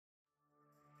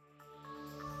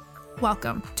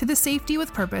Welcome to the Safety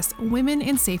with Purpose Women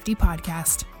in Safety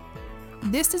podcast.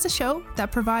 This is a show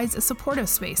that provides a supportive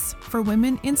space for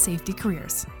women in safety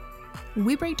careers.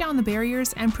 We break down the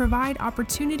barriers and provide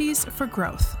opportunities for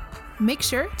growth. Make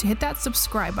sure to hit that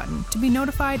subscribe button to be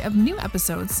notified of new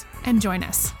episodes and join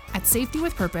us at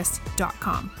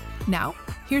safetywithpurpose.com. Now,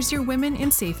 here's your Women in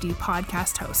Safety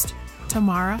podcast host,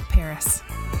 Tamara Paris.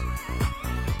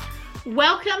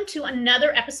 Welcome to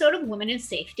another episode of Women in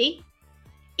Safety.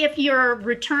 If you're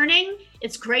returning,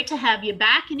 it's great to have you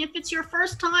back. And if it's your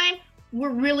first time,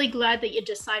 we're really glad that you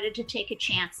decided to take a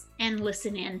chance and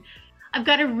listen in. I've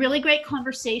got a really great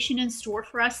conversation in store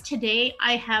for us today.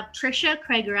 I have Tricia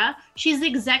Craigra. She's the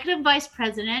Executive Vice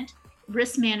President,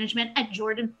 Risk Management at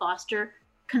Jordan Foster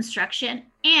Construction.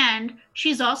 And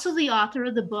she's also the author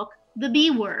of the book, The B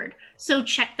Word. So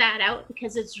check that out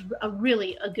because it's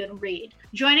really a good read.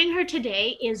 Joining her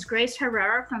today is Grace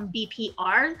Herrera from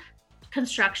BPR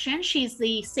Construction. She's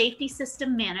the Safety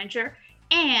System Manager,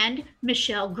 and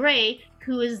Michelle Gray,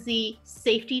 who is the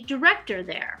Safety Director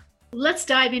there. Let's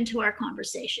dive into our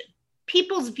conversation.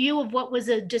 People's view of what was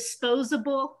a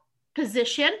disposable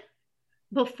position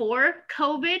before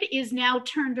COVID is now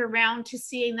turned around to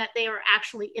seeing that they are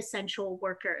actually essential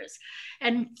workers.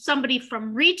 And somebody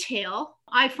from retail,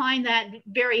 I find that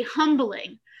very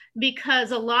humbling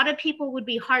because a lot of people would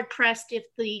be hard pressed if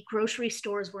the grocery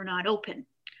stores were not open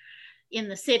in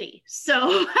the city.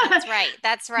 So That's right.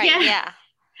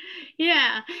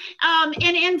 Yeah.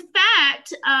 And in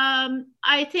fact,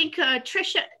 I think,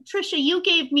 Tricia, you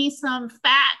gave me some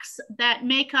facts that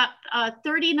make up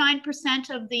 39%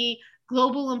 of the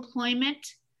global employment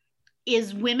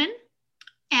is women.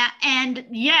 And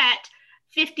yet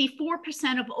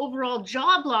 54% of overall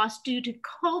job loss due to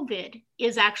COVID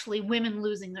is actually women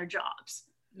losing their jobs.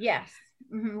 Yes.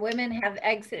 Mm-hmm. Women have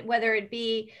exited, whether it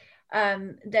be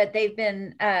that they've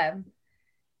been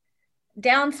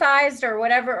downsized or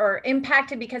whatever, or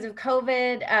impacted because of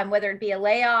COVID, whether it be a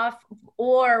layoff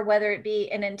or whether it be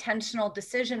an intentional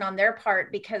decision on their part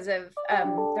because of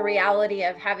the reality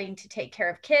of having to take care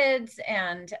of kids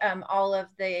and all of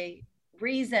the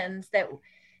reasons that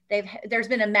there's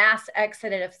been a mass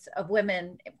exodus of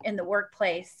women in the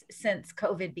workplace since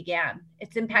COVID began.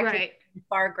 It's impacted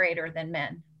far greater than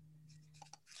men.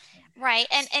 Right.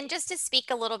 And just to speak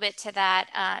a little bit to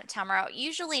that, Tamara,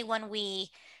 usually when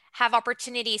we have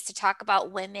opportunities to talk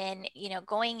about women,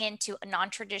 going into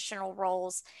non-traditional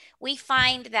roles, we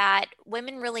find that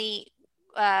women really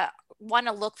want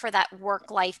to look for that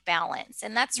work-life balance.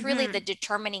 And that's really the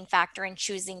determining factor in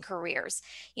choosing careers.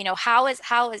 How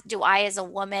do I, as a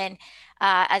woman,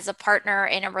 as a partner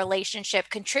in a relationship,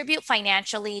 contribute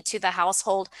financially to the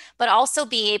household, but also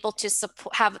be able to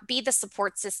be the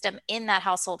support system in that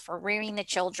household for rearing the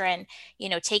children,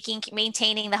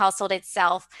 maintaining the household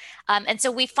itself. And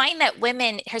so we find that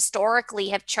women historically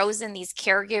have chosen these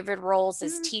caregiver roles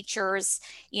as teachers,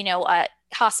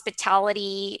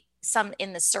 hospitality, some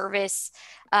in the service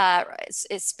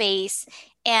space.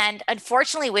 And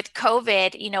unfortunately with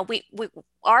COVID,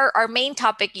 our main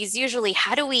topic is usually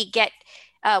how do we get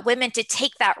women to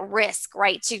take that risk,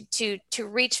 right? To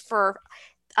reach for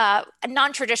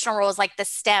non-traditional roles like the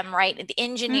STEM, right? The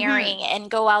engineering,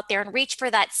 and go out there and reach for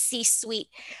that C-suite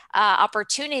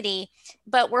opportunity.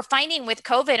 But we're finding with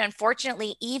COVID,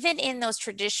 unfortunately, even in those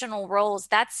traditional roles,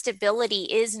 that stability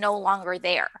is no longer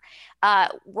there.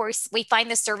 We find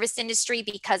the service industry,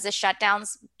 because of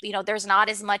shutdowns, there's not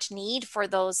as much need for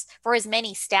as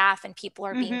many staff, and people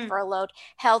are being furloughed.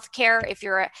 Healthcare, if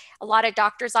you're a lot of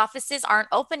doctors' offices aren't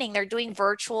opening, they're doing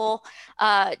virtual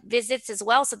visits as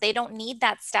well. So they don't need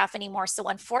that staff anymore. So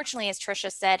unfortunately, as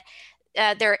Tricia said,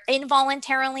 they're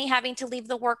involuntarily having to leave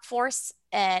the workforce.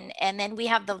 And then we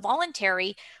have the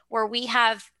voluntary, where we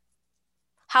have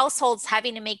households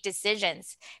having to make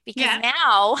decisions, because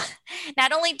now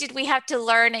not only did we have to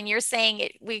learn, and you're saying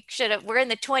we're in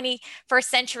the 21st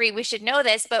century, we should know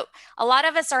this, but a lot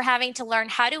of us are having to learn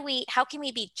how can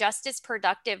we be just as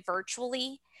productive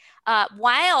virtually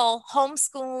while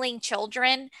homeschooling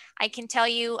children. I can tell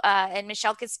you, and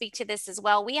Michelle could speak to this as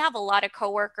well, we have a lot of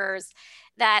coworkers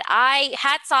that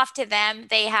hats off to them.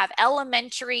 They have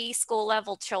elementary school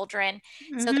level children.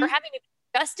 So they're having to be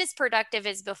just as productive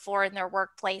as before in their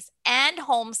workplace and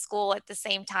homeschool at the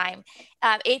same time.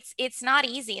 It's not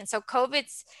easy. And so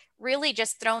COVID's really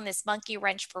just thrown this monkey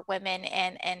wrench for women.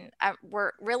 And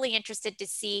we're really interested to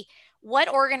see what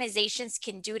organizations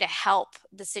can do to help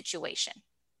the situation.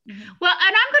 Well,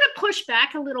 and I'm going to push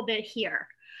back a little bit here.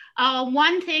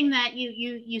 One thing that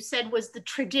you said was the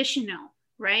traditional,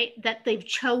 right, that they've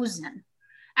chosen.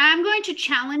 And I'm going to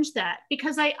challenge that,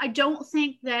 because I don't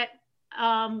think that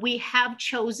we have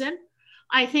chosen.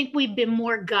 I think we've been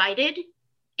more guided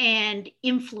and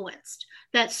influenced,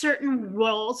 that certain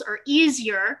roles are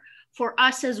easier for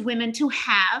us as women to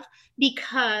have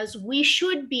because we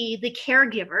should be the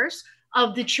caregivers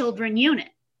of the children unit.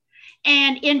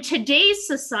 And in today's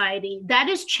society, that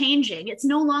is changing. It's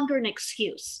no longer an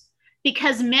excuse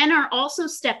because men are also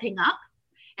stepping up.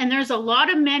 And there's a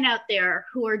lot of men out there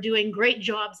who are doing great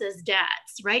jobs as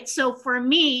dads, right? So for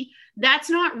me, that's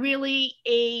not really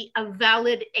a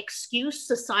valid excuse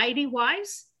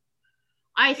society-wise.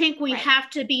 I think we have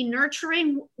to be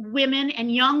nurturing women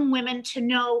and young women to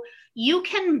know you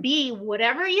can be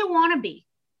whatever you want to be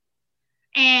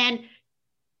and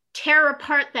tear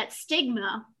apart that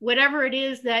stigma, whatever it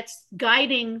is that's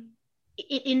guiding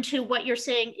it into what you're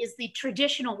saying is the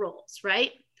traditional roles,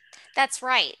 right? That's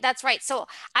right. That's right. So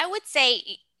I would say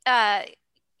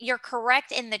you're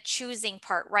correct in the choosing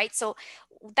part, right? So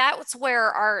that's where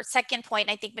our second point,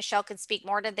 I think Michelle could speak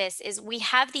more to this, is we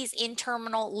have these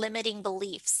internal limiting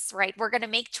beliefs, right? We're going to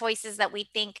make choices that we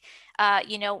think,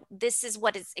 this is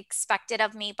what is expected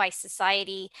of me by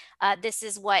society. This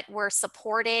is what we're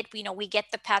supported. We get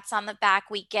the pats on the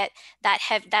back. We get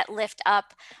that lift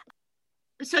up.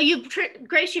 So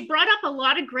Grace, you brought up a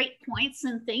lot of great points,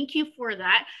 and thank you for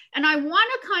that. And I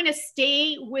want to kind of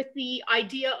stay with the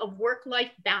idea of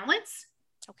work-life balance.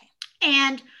 Okay.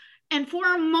 And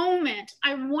for a moment,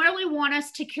 I really want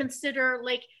us to consider,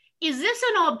 like, is this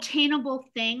an obtainable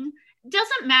thing? It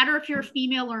doesn't matter if you're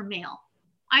female or male.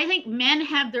 I think men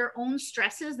have their own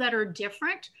stresses that are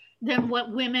different than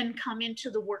what women come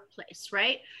into the workplace,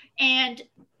 right? And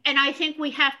I think we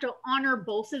have to honor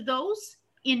both of those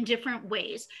in different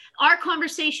ways. Our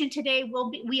conversation today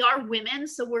we are women,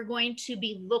 so we're going to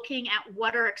be looking at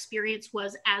what our experience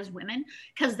was as women,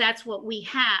 because that's what we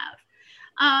have.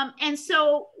 And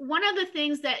so one of the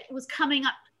things that was coming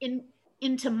up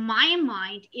into my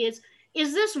mind is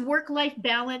this work-life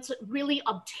balance really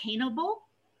obtainable?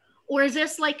 Or is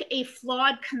this like a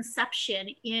flawed conception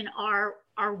in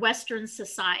our Western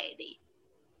society?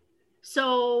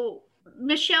 So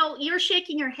Michelle, you're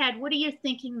shaking your head. What are you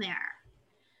thinking there?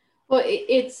 Well,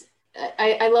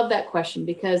 I love that question,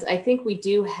 because I think we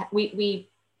do, we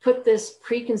put this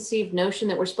preconceived notion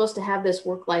that we're supposed to have this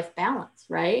work-life balance,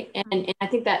 right? And I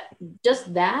think that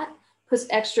just that puts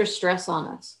extra stress on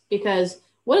us, because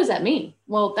what does that mean?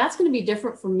 Well, that's going to be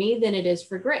different for me than it is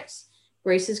for Grace.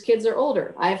 Grace's kids are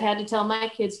older. I've had to tell my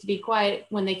kids to be quiet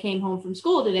when they came home from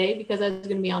school today because I was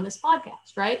going to be on this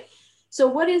podcast, right? So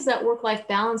what is that work-life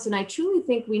balance? And I truly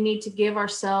think we need to give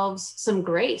ourselves some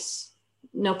grace,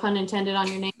 no pun intended on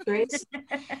your name, Grace,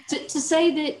 to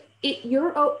say that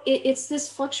it's this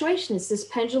fluctuation. It's this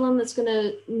pendulum that's going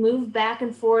to move back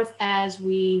and forth as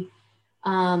we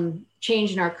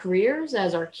change in our careers,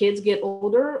 as our kids get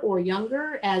older or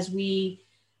younger, as we,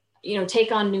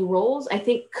 take on new roles. I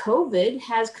think COVID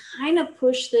has kind of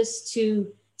pushed this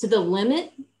to the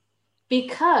limit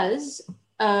because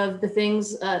of the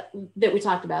things that we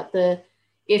talked about.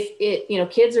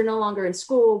 Kids are no longer in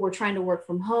school, we're trying to work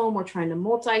from home, we're trying to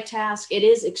multitask. It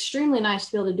is extremely nice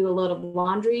to be able to do a lot of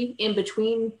laundry in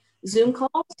between Zoom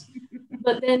calls.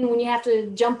 But then when you have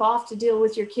to jump off to deal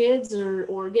with your kids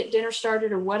or get dinner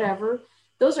started or whatever,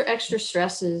 those are extra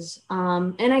stresses.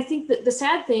 And I think that the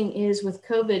sad thing is with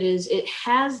COVID is it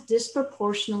has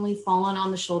disproportionately fallen on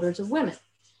the shoulders of women.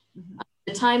 Mm-hmm.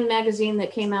 The Time magazine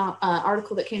that came out,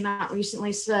 article that came out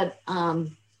recently said,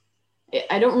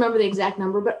 I don't remember the exact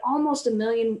number, but almost 1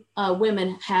 million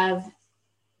women have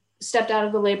stepped out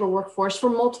of the labor workforce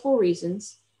for multiple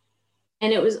reasons.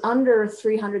 And it was under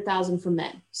 300,000 for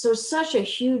men. So such a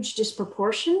huge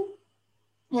disproportion.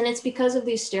 And it's because of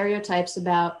these stereotypes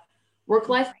about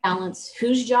work-life balance,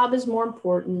 whose job is more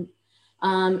important.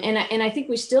 And I think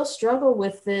we still struggle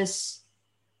with this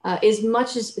as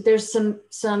much as there's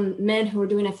some men who are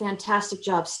doing a fantastic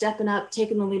job, stepping up,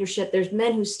 taking the leadership. There's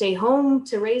men who stay home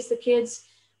to raise the kids,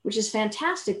 which is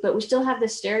fantastic. But we still have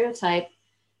this stereotype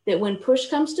that when push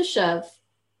comes to shove,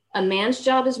 a man's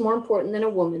job is more important than a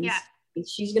woman's. Yeah.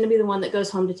 She's going to be the one that goes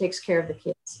home to takes care of the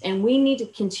kids. And we need to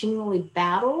continually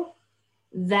battle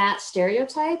that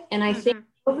stereotype. And I think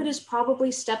COVID has probably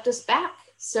stepped us back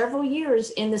several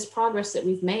years in this progress that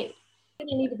we've made. We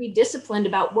need to be disciplined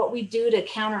about what we do to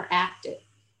counteract it.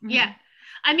 Yeah.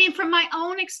 I mean, from my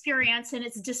own experience, and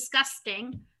it's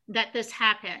disgusting that this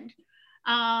happened.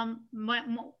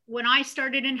 When I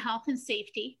started in health and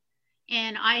safety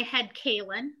and I had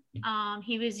Kalen,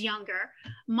 he was younger,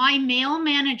 my male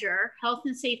manager, health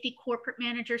and safety corporate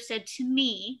manager, said to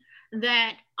me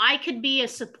that I could be a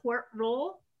support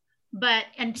role, but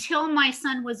until my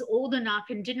son was old enough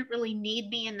and didn't really need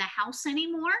me in the house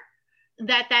anymore,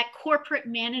 that corporate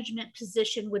management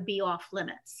position would be off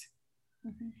limits.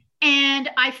 Mm-hmm. And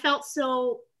I felt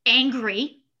so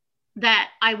angry that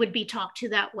I would be talked to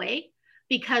that way,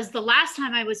 because the last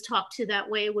time I was talked to that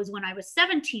way was when I was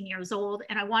 17 years old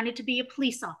and I wanted to be a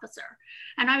police officer.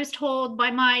 And I was told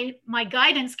by my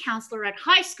guidance counselor at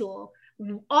high school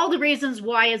all the reasons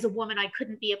why as a woman I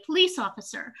couldn't be a police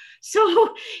officer.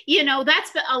 So,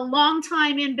 that's been a long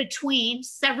time in between,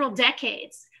 several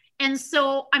decades. And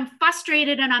so I'm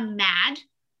frustrated and I'm mad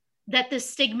that this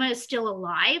stigma is still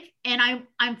alive. And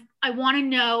I want to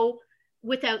know,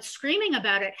 without screaming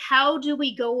about it, how do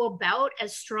we go about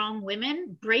as strong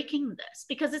women breaking this?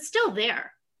 Because it's still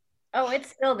there. Oh,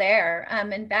 it's still there.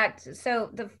 In fact,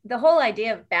 so the whole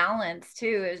idea of balance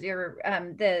too is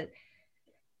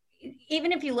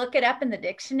even if you look it up in the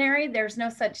dictionary, there's no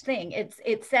such thing.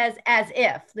 It says as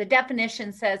if. The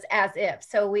definition says as if.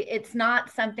 So it's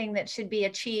not something that should be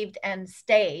achieved and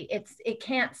stay. It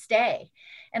can't stay.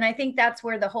 And I think that's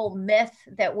where the whole myth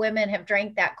that women have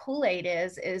drank that Kool-Aid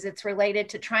is it's related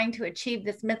to trying to achieve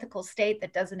this mythical state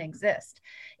that doesn't exist.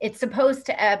 It's supposed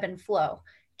to ebb and flow,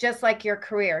 just like your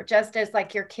career, just as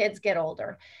like your kids get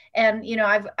older. And,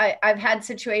 I've had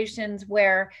situations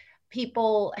where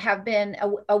people have been,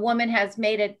 a woman has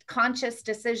made a conscious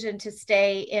decision to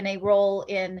stay in a role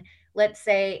in, let's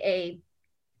say,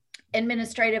 a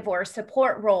administrative or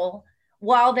support role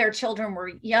while their children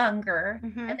were younger.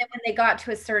 Mm-hmm. And then when they got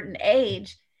to a certain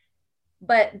age,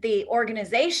 but the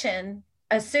organization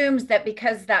assumes that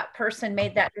because that person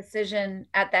made that decision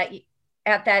at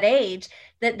that age,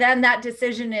 that then that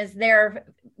decision is there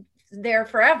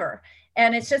forever.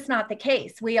 And it's just not the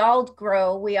case. We all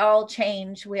grow, we all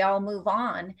change, we all move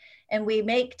on, and we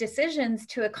make decisions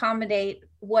to accommodate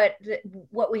what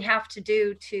we have to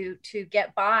do to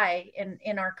get by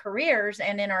in our careers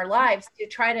and in our lives, to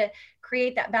try to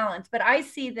create that balance. But I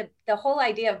see the whole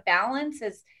idea of balance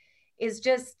is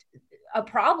just a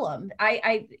problem.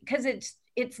 Because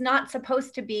it's not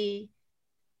supposed to be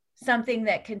something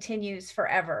that continues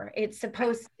forever. It's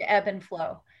supposed to ebb and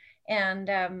flow. And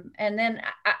then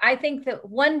I think that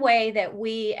one way that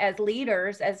we as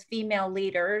leaders, as female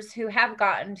leaders who have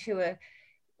gotten to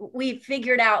we've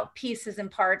figured out pieces and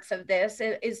parts of this,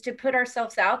 is to put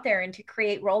ourselves out there and to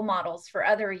create role models for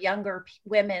other younger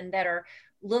women that are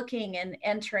looking and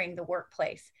entering the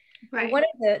workplace. Right. One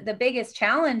of the biggest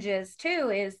challenges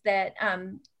too is that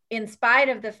in spite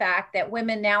of the fact that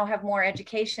women now have more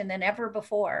education than ever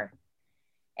before,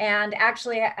 and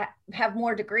actually have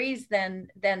more degrees than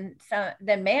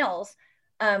males,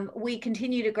 we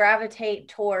continue to gravitate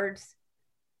towards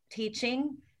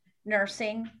teaching,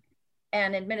 nursing,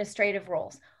 and administrative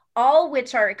roles, all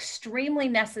which are extremely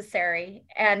necessary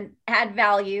and add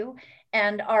value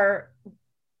and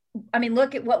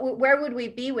look at where would we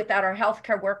be without our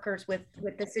healthcare workers with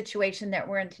the situation that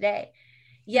we're in today?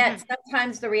 Yet mm-hmm.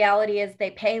 sometimes the reality is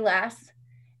they pay less,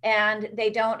 and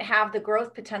they don't have the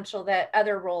growth potential that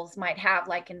other roles might have,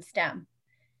 like in STEM.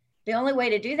 The only way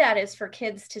to do that is for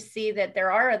kids to see that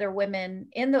there are other women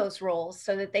in those roles,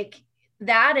 so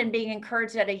that and being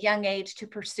encouraged at a young age to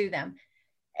pursue them.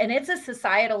 And it's a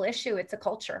societal issue. It's a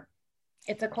culture.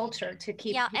 It's a culture to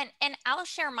keep. Yeah. And I'll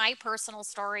share my personal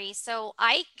story. So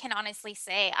I can honestly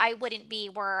say I wouldn't be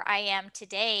where I am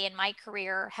today in my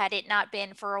career had it not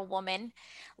been for a woman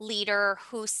leader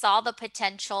who saw the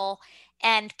potential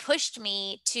and pushed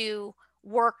me to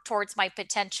work towards my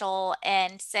potential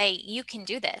and say, you can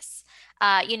do this.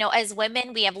 As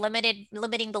women, we have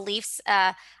limiting beliefs.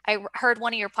 I heard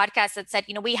one of your podcasts that said,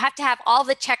 we have to have all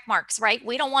the check marks, right?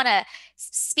 We don't want to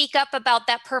speak up about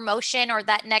that promotion or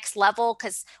that next level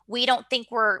because we don't think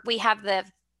we have the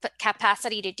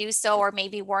capacity to do so, or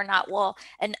maybe we're not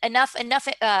enough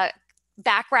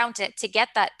background to get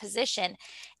that position.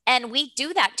 And we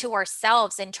do that to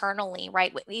ourselves internally,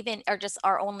 right? Even or just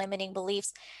our own limiting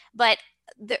beliefs. But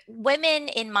the women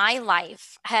in my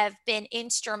life have been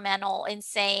instrumental in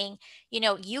saying,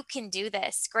 you can do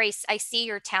this. Grace, I see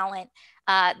your talent.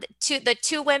 The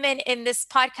two women in this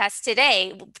podcast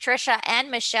today, Trisha and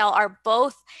Michelle, are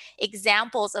both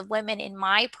examples of women in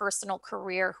my personal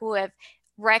career who have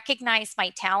recognized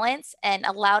my talents and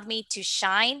allowed me to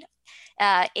shine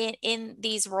in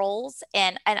these roles.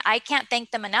 And I can't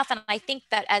thank them enough. And I think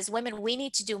that as women, we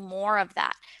need to do more of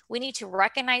that. We need to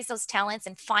recognize those talents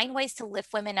and find ways to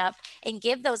lift women up and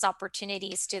give those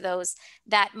opportunities to those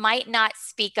that might not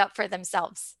speak up for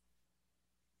themselves.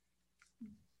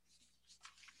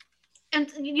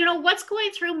 And what's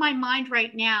going through my mind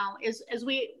right now is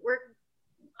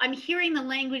I'm hearing the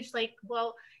language like,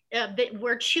 well, that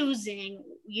we're choosing,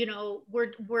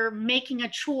 we're making a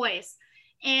choice.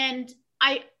 And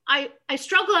I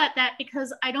struggle at that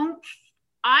because I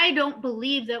don't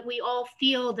believe that we all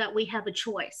feel that we have a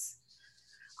choice.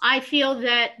 I feel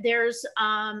that there's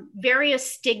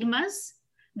various stigmas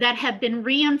that have been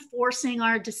reinforcing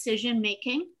our decision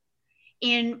making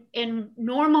in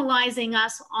normalizing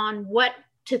us on what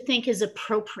to think is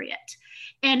appropriate.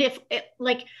 And if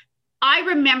like, I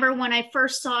remember when I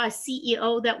first saw a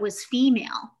CEO that was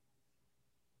female,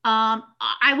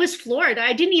 I was floored.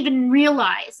 I didn't even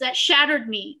realize, that shattered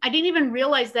me. I didn't even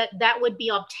realize that that would be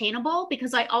obtainable,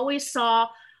 because I always saw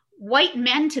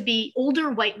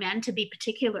older white men to be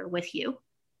particular with you,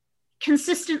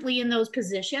 consistently in those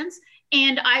positions.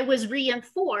 And I was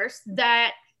reinforced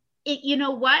that, you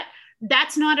know what,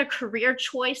 that's not a career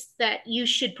choice that you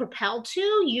should propel to.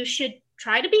 You should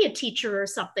try to be a teacher or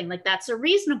something. Like, that's a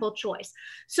reasonable choice.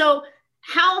 So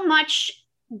how much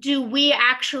do we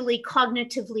actually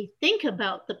cognitively think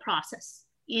about the process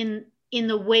in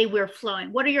the way we're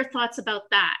flowing? What are your thoughts about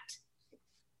that?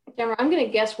 Tamara, I'm going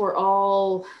to guess we're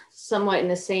all somewhat in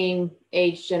the same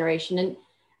age generation. And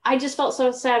I just felt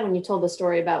so sad when you told the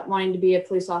story about wanting to be a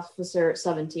police officer at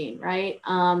 17, right?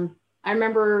 I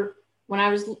remember when I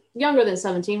was younger than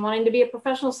 17, wanting to be a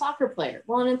professional soccer player.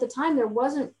 Well, and at the time there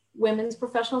wasn't women's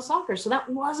professional soccer, so that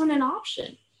wasn't an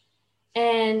option.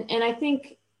 And I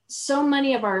think so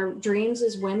many of our dreams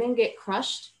as women get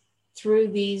crushed through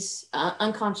these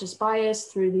unconscious bias,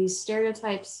 through these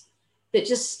stereotypes that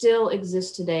just still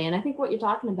exist today. And I think what you're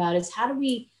talking about is how do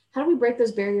we break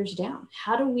those barriers down?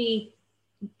 How do we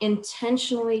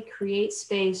intentionally create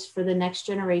space for the next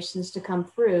generations to come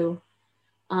through?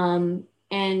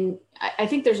 And I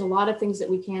think there's a lot of things that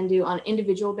we can do on an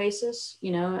individual basis.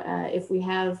 You know, if we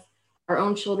have our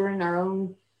own children, our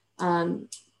own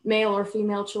male or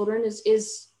female children,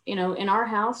 is you know, in our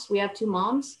house, we have 2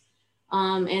 moms.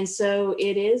 And so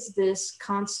it is this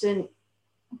constant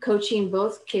coaching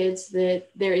both kids that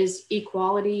there is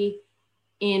equality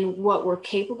in what we're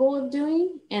capable of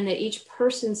doing, and that each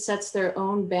person sets their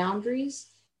own boundaries,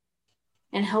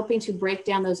 and helping to break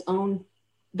down those own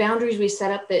boundaries we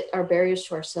set up that are barriers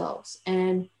to ourselves.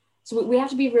 And so we have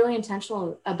to be really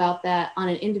intentional about that on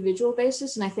an individual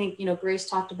basis. And I think, you know, Grace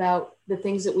talked about the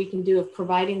things that we can do of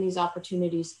providing these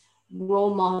opportunities,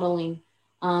 role modeling.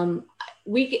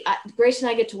 Grace and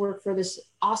I get to work for this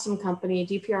awesome company,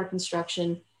 DPR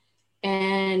Construction.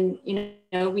 And, you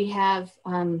know, we have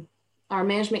our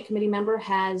management committee member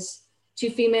has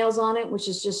 2 females on it, which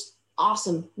is just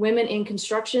awesome. Women in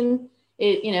construction,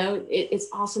 it's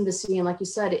awesome to see. And like you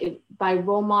said, by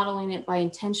role modeling it, by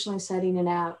intentionally setting it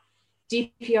out,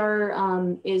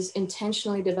 DPR is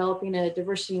intentionally developing a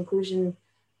diversity, inclusion,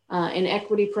 and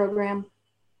equity program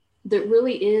that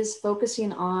really is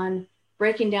focusing on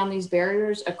breaking down these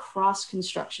barriers across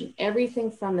construction,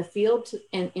 everything from the field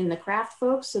and in the craft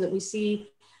folks, so that we see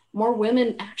more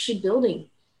women actually building,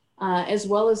 as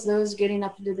well as those getting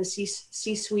up into the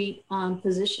C-suite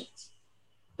positions.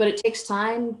 But it takes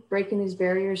time breaking these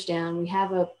barriers down. We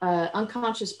have a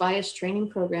unconscious bias training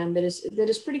program that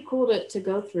is pretty cool to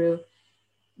go through.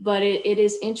 But it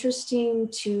is interesting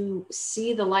to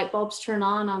see the light bulbs turn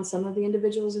on some of the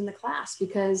individuals in the class,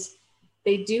 because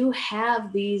they do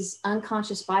have these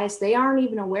unconscious bias they aren't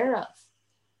even aware of.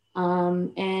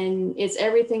 And it's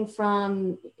everything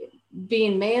from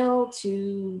being male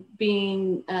to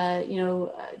being,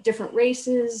 different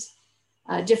races,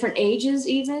 different ages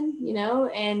even, you know,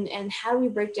 and how do we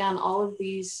break down all of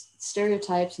these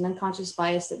stereotypes and unconscious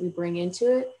bias that we bring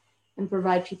into it, and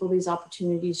provide people these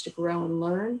opportunities to grow and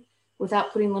learn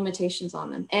without putting limitations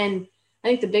on them. And I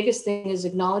think the biggest thing is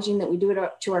acknowledging that we do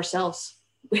it to ourselves.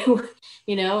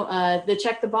 The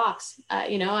check the box.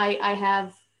 I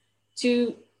have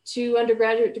two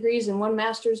undergraduate degrees and 1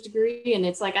 master's degree. And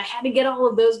it's like, I had to get all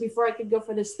of those before I could go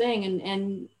for this thing.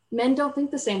 And men don't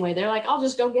think the same way. They're like, I'll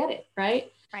just go get it.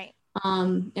 Right. Right.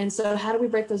 And so how do we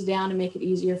break those down and make it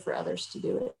easier for others to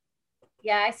do it?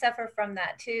 Yeah, I suffer from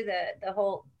that too. The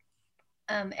whole,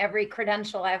 every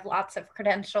credential, I have lots of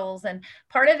credentials, and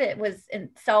part of it was in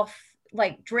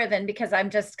driven, because I'm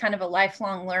just kind of a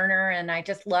lifelong learner, and I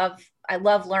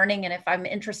love learning. And if I'm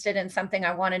interested in something,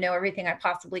 I want to know everything I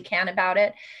possibly can about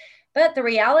it. But the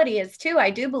reality is too, I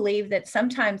do believe that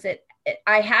sometimes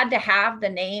I had to have the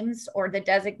names or the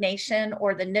designation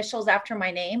or the initials after my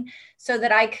name so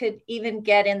that I could even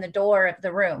get in the door of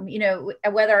the room, you know,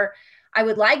 whether I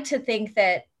would like to think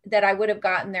that I would have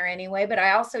gotten there anyway. But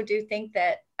I also do think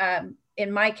that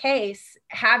in my case,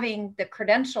 having the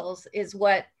credentials is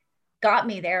what got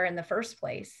me there in the first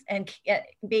place, and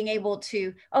being able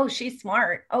to, oh, she's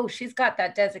smart. Oh, she's got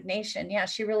that designation. Yeah,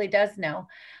 she really does know.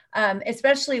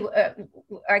 Especially,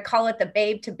 I call it the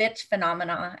babe to bitch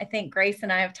phenomena. I think Grace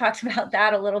and I have talked about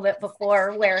that a little bit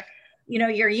before, where, you know,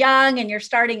 you're young and you're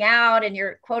starting out and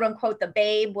you're quote unquote the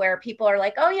babe, where people are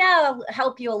like, oh yeah, I'll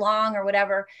help you along or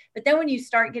whatever. But then when you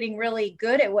start getting really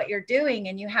good at what you're doing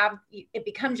and it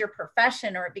becomes your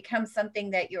profession, or it becomes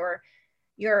something that you're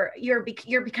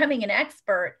becoming an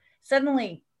expert,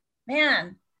 suddenly,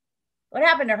 man, what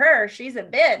happened to her? She's a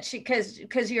bitch,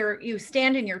 because you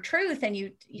stand in your truth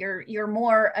and you're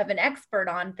more of an expert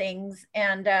on things.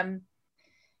 And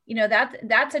you know,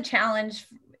 that's a challenge,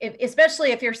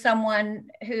 especially if you're someone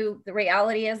who, the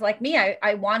reality is like me,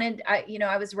 I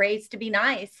was raised to be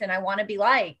nice and I want to be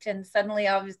liked, and suddenly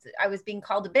I was being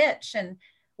called a bitch, and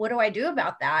what do I do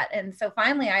about that? And so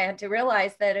finally I had to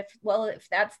realize that if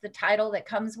that's the title that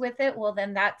comes with it, well,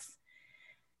 then that's,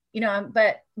 you know,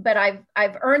 but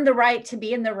I've earned the right to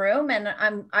be in the room, and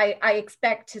I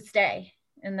expect to stay.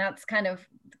 And that's kind of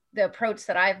the approach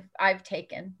that I've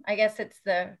taken. I guess it's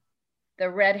the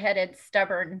redheaded,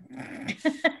 stubborn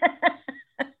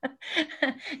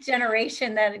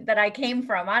generation that I came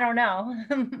from. I don't know.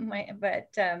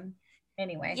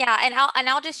 Anyway. Yeah. And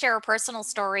I'll just share a personal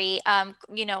story.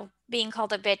 You know, being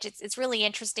called a bitch, it's really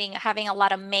interesting having a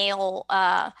lot of male,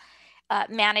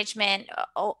 management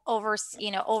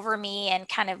over me, and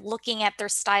kind of looking at their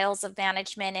styles of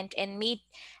management, and me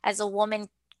as a woman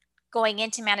going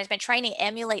into management, trying to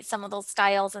emulate some of those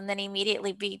styles, and then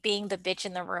immediately being the bitch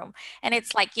in the room. And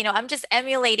it's like, you know, I'm just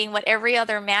emulating what every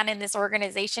other man in this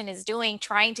organization is doing,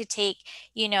 trying to take,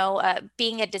 you know,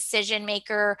 being a decision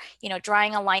maker, you know,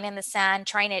 drawing a line in the sand,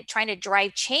 trying to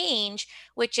drive change,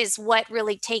 which is what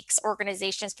really takes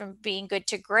organizations from being good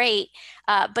to great.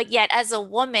 But yet as a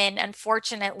woman,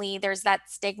 unfortunately, there's that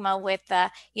stigma with,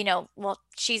 you know, well,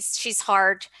 she's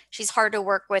hard to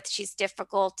work with, she's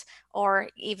difficult, or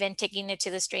even taking it to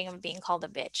the string of being called a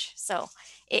bitch. So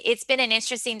it's been an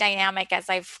interesting dynamic as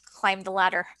I've climbed the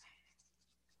ladder.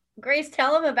 Grace,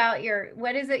 tell them about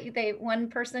what is it? One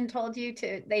person told you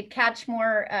they'd catch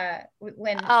more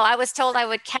when. Oh, I was told I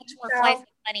would catch more flies with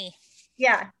honey.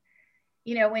 Yeah.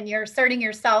 You know, when you're asserting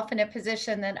yourself in a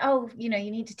position, then, oh, you know,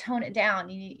 you need to tone it down.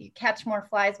 You catch more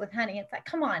flies with honey. It's like,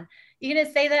 come on, you're going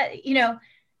to say that, you know,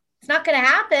 it's not going to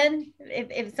happen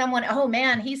if someone, oh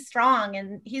man, he's strong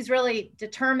and he's really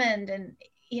determined, and,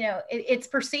 you know, it's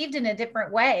perceived in a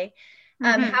different way.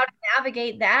 How to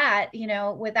navigate that, you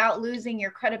know, without losing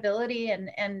your credibility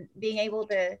and being able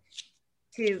to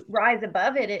rise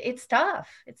above it. It's tough.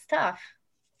 It's tough.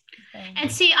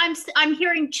 And see, I'm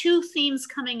hearing two themes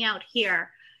coming out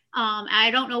here. I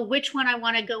don't know which one I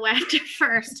want to go after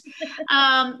first.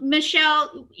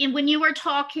 Michelle, when you were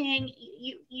talking,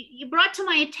 you brought to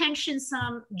my attention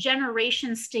some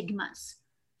generation stigmas.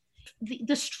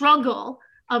 The struggle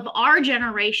of our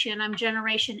generation, I'm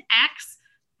Generation X,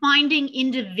 finding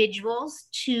individuals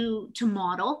to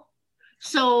model,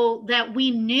 so that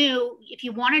we knew if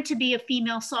you wanted to be a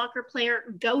female soccer player,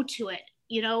 go to it.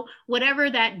 You know, whatever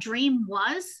that dream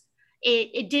was,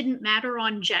 it didn't matter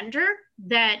on gender,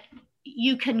 that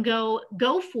you can go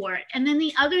for it. And then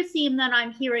the other theme that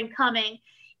I'm hearing coming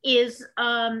is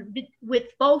with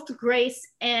both Grace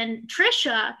and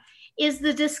Trisha, is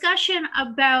the discussion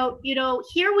about, you know,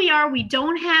 here we are, we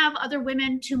don't have other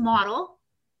women to model.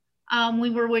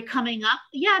 We're coming up.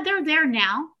 Yeah, they're there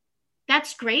now.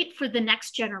 That's great for the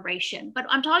next generation. But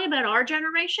I'm talking about our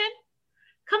generation.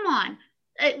 Come on.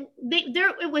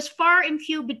 It was far and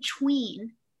few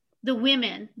between the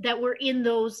women that were in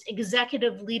those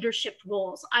executive leadership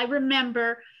roles. I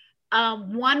remember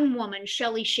one woman,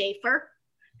 Shelley Schaefer,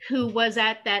 who was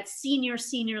at that senior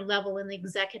level in the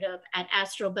executive at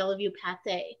Astro Bellevue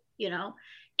Pathé, you know,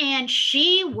 and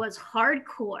she was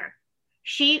hardcore.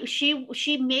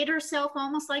 She made herself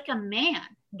almost like a man.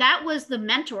 That was the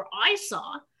mentor I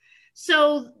saw.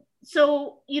 So,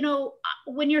 you know,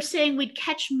 when you're saying we'd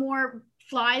catch more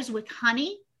flies with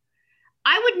honey,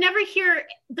 I would never hear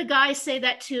the guy say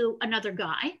that to another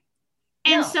guy.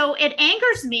 And so it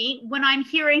angers me when I'm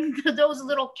hearing those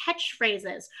little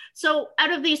catchphrases. So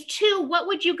out of these two, what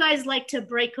would you guys like to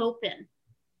break open?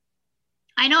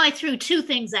 I know I threw two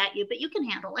things at you, but you can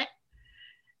handle it.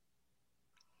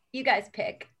 You guys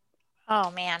pick.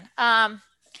 Oh man.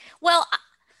 Well,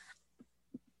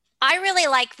 I really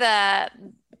like the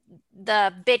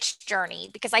bitch journey,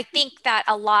 because I think that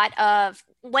a lot of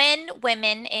when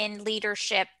women in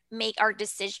leadership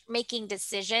making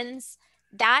decisions,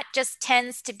 that just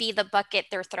tends to be the bucket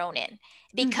they're thrown in,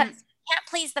 because you can't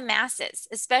please the masses,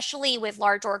 especially with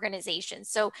large organizations.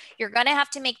 So you're going to have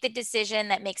to make the decision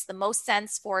that makes the most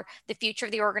sense for the future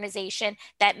of the organization.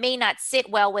 That may not sit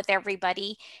well with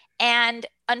everybody. And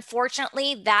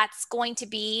unfortunately, that's going to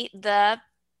be the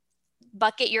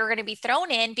bucket you're going to be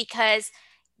thrown in, because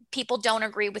people don't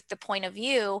agree with the point of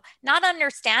view, not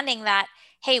understanding that,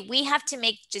 hey, we have to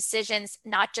make decisions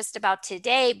not just about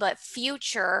today, but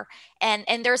future. And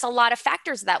there's a lot of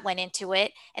factors that went into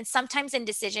it. And sometimes in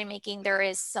decision making, there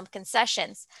is some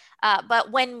concessions.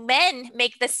 But when men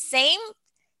make the same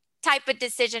type of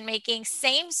decision making,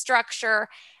 same structure,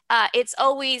 it's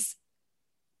always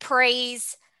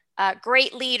praise,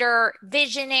 great leader,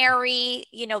 visionary.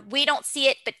 We don't see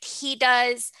it, but he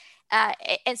does.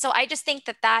 And so I just think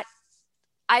that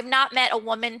I've not met a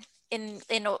woman in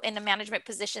a management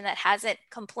position that hasn't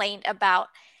complained about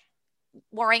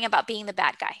worrying about being the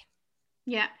bad guy.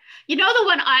 Yeah. The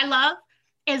one I love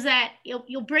is that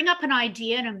you'll bring up an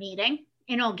idea in a meeting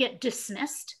and it'll get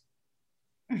dismissed.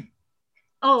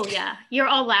 Oh yeah. You're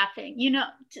all laughing,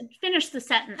 to finish the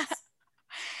sentence.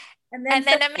 And then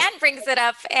a man brings it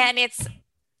up and it's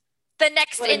the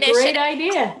next initiative. Great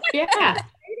idea. Yeah.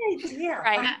 Great idea.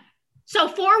 Right. So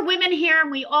 4 women here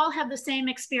and we all have the same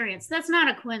experience. That's not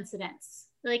a coincidence.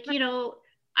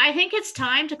 I think it's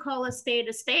time to call a spade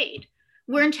a spade.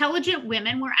 We're intelligent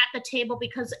women. We're at the table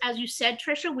because, as you said,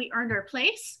 Trisha, we earned our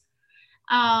place.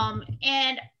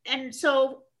 And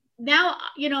so now,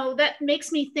 that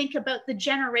makes me think about the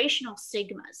generational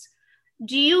stigmas.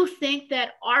 Do you think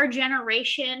that our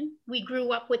generation, we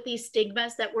grew up with these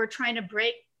stigmas that we're trying to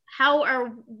break? How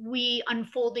are we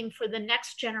unfolding for the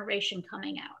next generation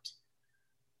coming out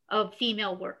of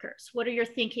female workers? What are you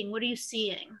thinking? What are you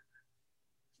seeing?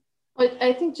 Well,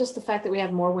 I think just the fact that we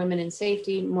have more women in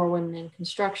safety, more women in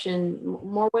construction,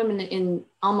 more women in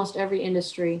almost every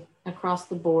industry across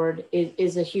the board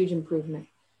is a huge improvement.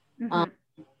 Mm-hmm.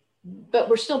 But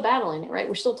we're still battling it, right?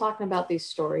 We're still talking about these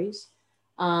stories.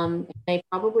 They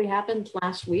probably happened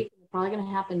last week. They're probably going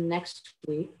to happen next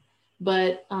week.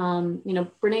 But,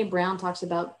 Brene Brown talks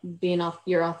about being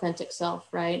your authentic self,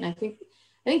 right? And I think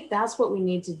that's what we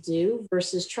need to do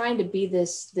versus trying to be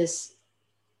this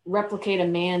replicate a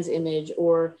man's image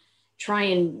or try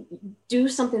and do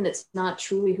something that's not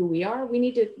truly who we are. We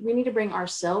need to bring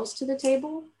ourselves to the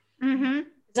table. Mm-hmm.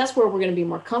 That's where we're going to be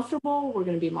more comfortable. We're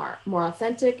going to be more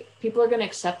authentic. People are going to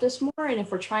accept us more. And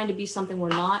if we're trying to be something we're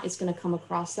not, it's going to come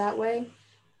across that way.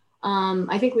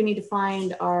 I think we need to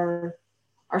find our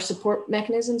support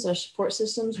mechanisms, our support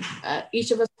systems.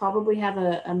 Each of us probably have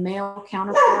a male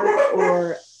counterpart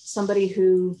or somebody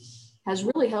who has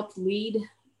really helped lead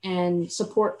and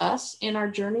support us in our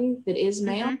journey that is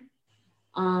male.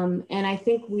 Mm-hmm. And I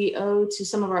think we owe to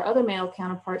some of our other male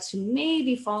counterparts who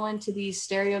maybe fall into these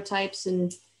stereotypes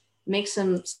and make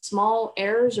some small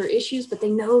errors or issues, but they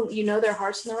know, their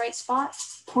heart's in the right spot,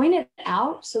 point it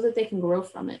out so that they can grow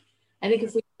from it. I think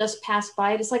if we just pass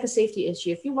by it, it's like a safety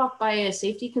issue. If you walk by a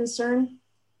safety concern,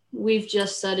 we've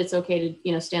just said it's okay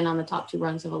to, stand on the top 2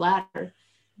 rungs of a ladder.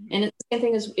 And it's the same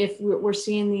thing as if we're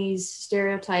seeing these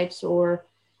stereotypes or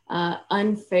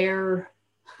unfair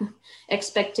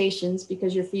expectations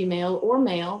because you're female or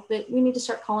male, that we need to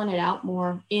start calling it out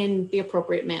more in the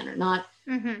appropriate manner, not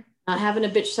having a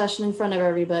bitch session in front of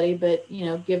everybody, but,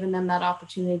 giving them that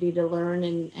opportunity to learn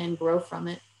and grow from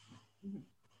it.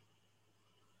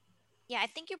 Yeah, I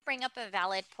think you bring up a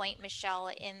valid point, Michelle,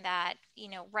 in that,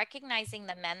 recognizing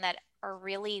the men that are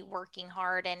really working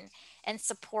hard and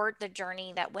support the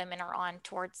journey that women are on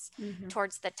towards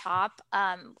the top.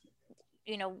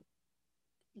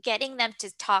 Getting them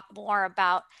to talk more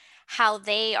about how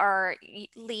they are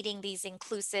leading these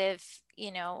inclusive,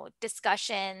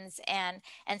 discussions and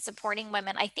supporting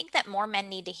women. I think that more men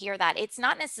need to hear that. It's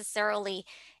not necessarily,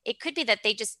 it could be that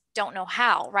they just don't know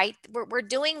how, right? We're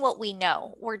doing what we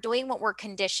know. We're doing what we're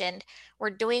conditioned. We're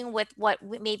doing with what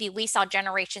maybe we saw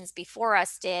generations before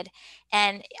us did.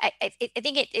 And I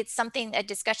think it's something, a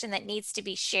discussion that needs to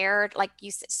be shared, like you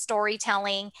said,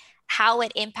 storytelling, how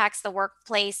it impacts the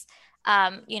workplace.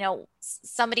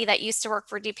 Somebody that used to work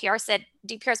for DPR said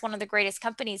DPR is one of the greatest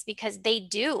companies because they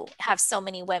do have so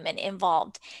many women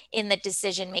involved in the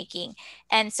decision making.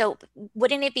 And so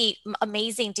wouldn't it be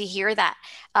amazing to hear that?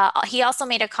 He also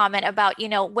made a comment about,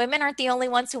 women aren't the only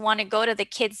ones who want to go to the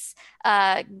kids'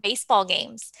 baseball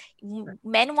games.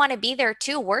 Men want to be there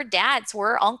too. We're dads,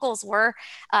 we're uncles, we're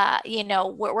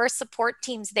support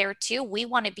teams there too. We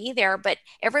want to be there, but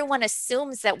everyone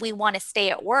assumes that we want to stay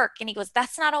at work. And he goes,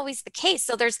 that's not always the case.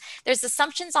 So there's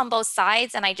assumptions on both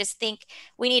sides. And I just think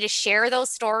we need to share those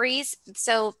stories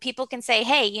so people can say,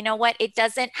 hey, you know what? It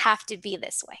doesn't have to be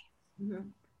this way. Mm-hmm.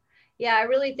 Yeah, I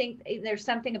really think there's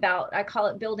something about, I call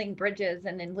it building bridges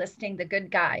and enlisting the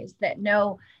good guys that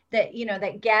know that,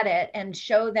 that get it and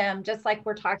show them, just like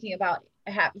we're talking about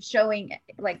showing,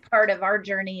 like, part of our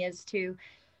journey is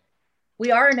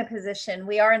we are in a position,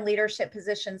 we are in leadership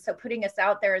positions. So putting us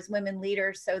out there as women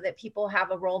leaders so that people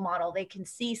have a role model, they can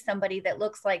see somebody that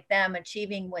looks like them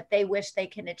achieving what they wish they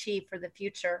can achieve for the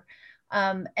future.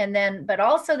 And then, but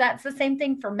also that's the same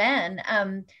thing for men.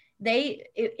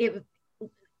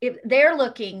 If they're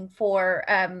looking for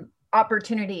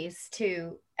opportunities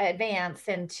to advance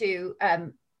and to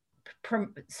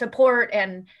support,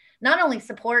 and not only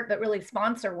support, but really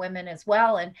sponsor women as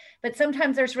well. But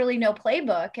sometimes there's really no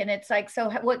playbook. And it's like,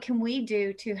 so what can we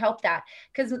do to help that?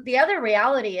 Because the other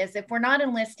reality is, if we're not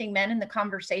enlisting men in the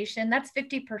conversation, that's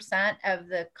 50% of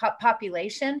the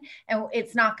population, and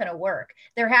it's not going to work.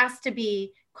 There has to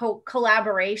be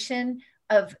collaboration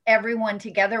of everyone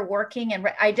together working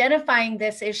and identifying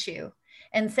this issue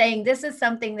and saying, this is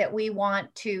something that we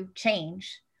want to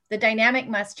change. The dynamic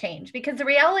must change, because the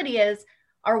reality is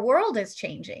our world is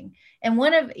changing. And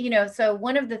one of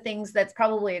the things that's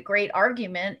probably a great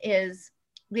argument is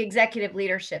the executive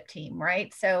leadership team,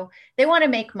 right? So they want to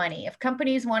make money. If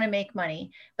companies want to make money,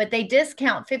 but they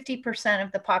discount 50%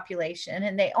 of the population,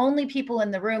 and they only people in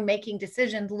the room making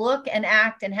decisions look and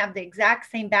act and have the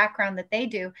exact same background that they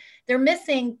do, they're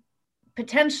missing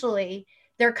potentially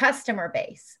their customer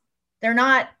base. They're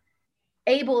not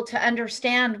able to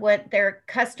understand what their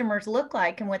customers look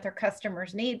like and what their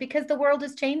customers need, because the world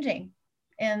is changing.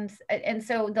 And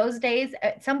so those days,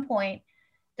 at some point,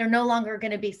 they're no longer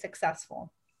going to be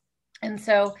successful. And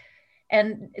so,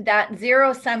 and that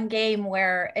zero-sum game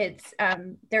where it's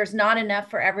there's not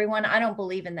enough for everyone, I don't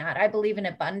believe in that. I believe in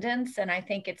abundance. And I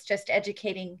think it's just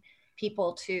educating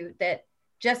people that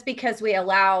just because we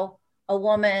allow a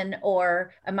woman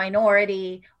or a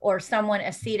minority or someone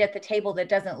a seat at the table that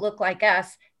doesn't look like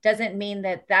us, doesn't mean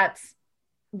that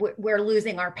we're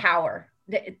losing our power.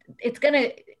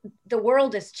 The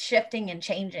world is shifting and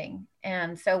changing.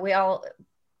 And so we all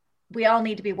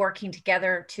need to be working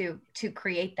together to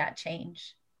create that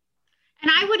change.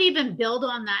 And I would even build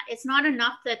on that. It's not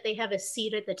enough that they have a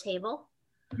seat at the table.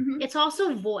 Mm-hmm. It's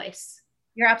also voice.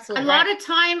 You're absolutely right. A lot of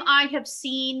time I have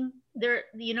seen the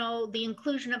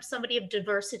inclusion of somebody of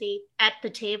diversity at the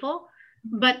table,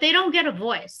 but they don't get a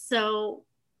voice. So,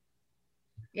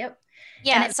 yep.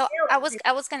 Yeah. So I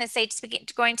was going to say,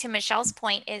 going to Michelle's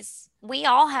point, is we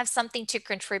all have something to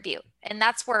contribute, and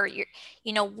that's where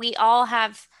we all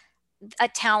have a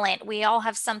talent. We all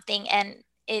have something, and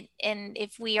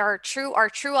if we are our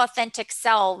true authentic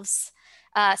selves,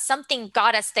 something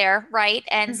got us there, right?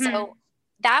 And so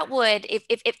that would,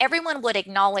 if everyone would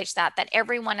acknowledge that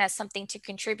everyone has something to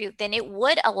contribute, then it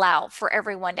would allow for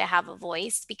everyone to have a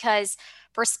voice, because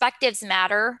perspectives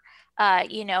matter,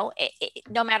 no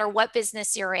matter what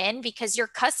business you're in, because your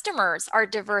customers are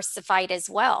diversified as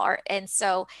well. And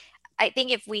so I think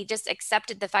if we just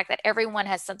accepted the fact that everyone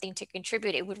has something to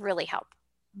contribute, it would really help.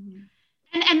 And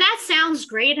that sounds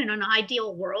great in an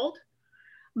ideal world,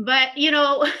 but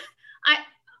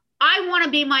I want to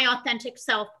be my authentic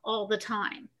self all the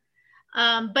time.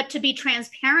 But to be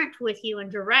transparent with you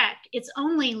and direct, it's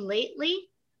only lately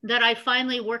that I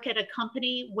finally work at a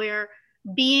company where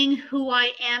being who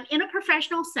I am in a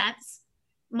professional sense,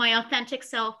 my authentic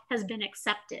self has been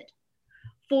accepted.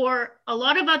 For a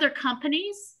lot of other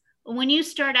companies, when you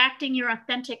start acting your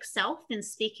authentic self and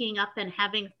speaking up and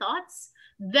having thoughts,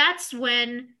 that's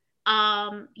when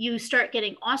you start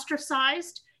getting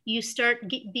ostracized. You start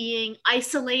being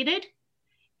isolated,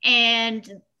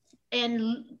 and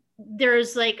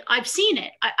there's like, I've seen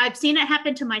it. I've seen it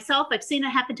happen to myself. I've seen it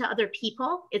happen to other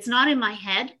people. It's not in my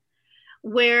head,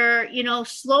 where,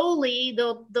 slowly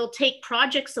they'll take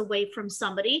projects away from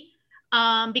somebody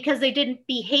because they didn't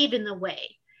behave in the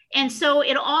way. And so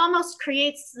it almost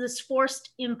creates this forced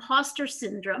imposter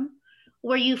syndrome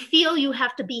where you feel you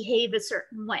have to behave a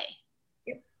certain way.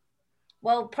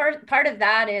 Well, part of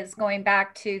that is going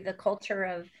back to the culture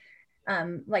of,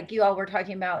 like you all were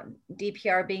talking about,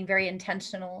 DPR being very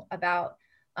intentional about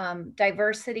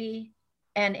diversity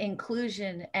and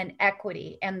inclusion and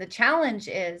equity. And the challenge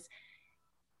is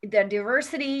the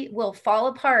diversity will fall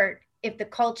apart if the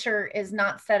culture is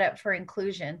not set up for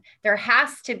inclusion. There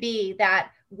has to be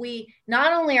that we,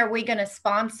 not only are we going to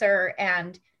sponsor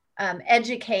and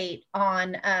educate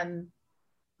on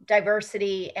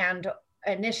diversity and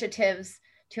initiatives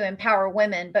to empower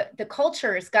women, but the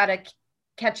culture has got to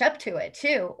catch up to it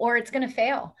too, or it's going to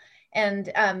fail.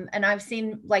 And I've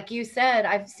seen, like you said,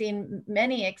 I've seen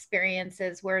many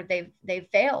experiences where they've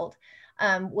failed,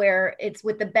 where it's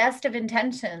with the best of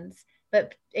intentions,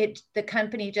 but the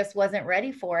company just wasn't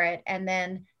ready for it, and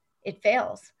then it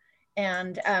fails.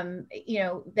 And,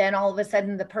 then all of a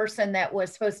sudden the person that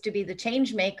was supposed to be the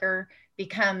change maker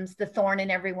becomes the thorn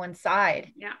in everyone's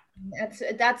side. Yeah.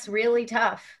 That's really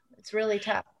tough. It's really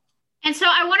tough. And so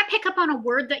I want to pick up on a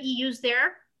word that you used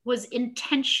there, was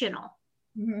intentional.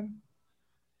 Mm-hmm.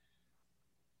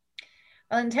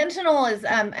 Well, intentional is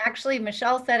actually,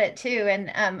 Michelle said it too.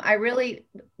 And I really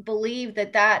believe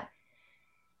that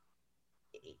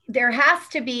there has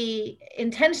to be,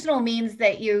 intentional means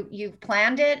that you've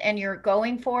planned it and you're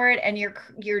going for it and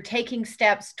you're taking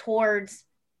steps towards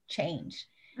change.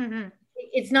 Mm-hmm.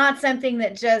 It's not something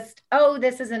that just, oh,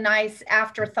 this is a nice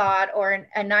afterthought or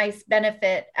a nice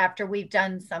benefit after we've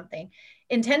done something.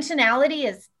 Intentionality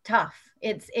is tough.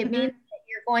 It mm-hmm. means that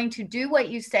you're going to do what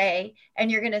you say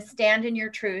and you're going to stand in your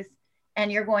truth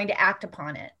and you're going to act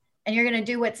upon it and you're going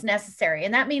to do what's necessary.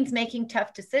 And that means making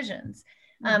tough decisions.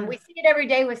 Mm-hmm. We see it every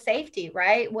day with safety,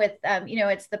 right? With,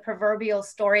 it's the proverbial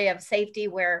story of safety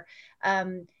where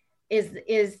is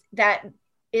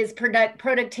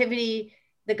productivity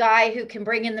the guy who can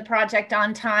bring in the project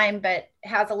on time, but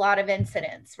has a lot of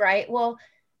incidents, right? Well,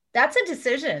 that's a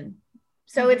decision.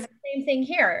 So mm-hmm. it's the same thing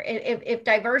here. If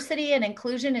diversity and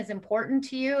inclusion is important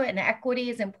to you and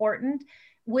equity is important,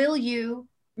 will you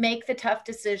make the tough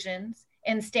decisions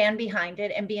and stand behind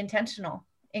it and be intentional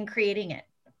in creating it?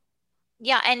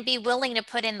 Yeah, and be willing to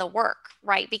put in the work,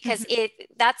 right? Because mm-hmm.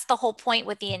 that's the whole point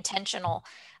with the intentional.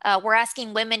 We're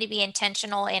asking women to be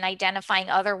intentional in identifying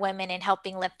other women and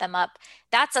helping lift them up.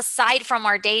 That's aside from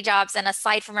our day jobs and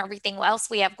aside from everything else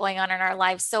we have going on in our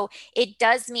lives. So it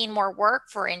does mean more work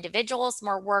for individuals,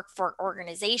 more work for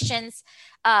organizations.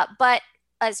 But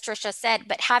as Trisha said,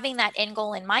 but having that end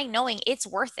goal in mind, knowing it's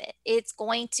worth it.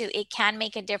 It can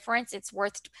make a difference. It's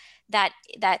worth that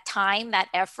time, that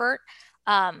effort.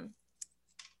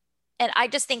 And I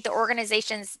just think the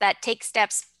organizations that take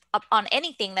steps up on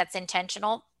anything that's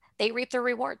intentional, they reap the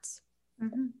rewards.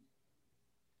 Mm-hmm.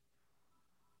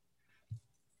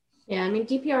 Yeah, I mean,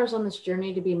 DPR is on this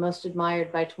journey to be most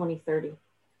admired by 2030.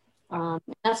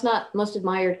 That's not most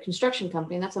admired construction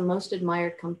company, that's a most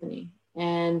admired company.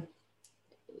 And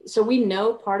so we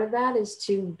know part of that is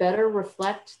to better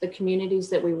reflect the communities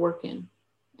that we work in.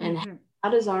 And mm-hmm. how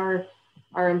does our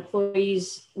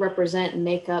employees represent and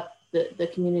make up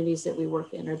the communities that we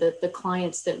work in or the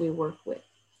clients that we work with.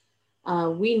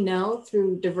 We know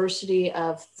through diversity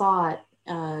of thought,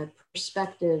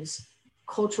 perspectives,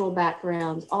 cultural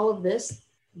backgrounds, all of this,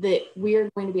 that we are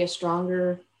going to be a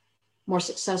stronger, more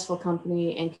successful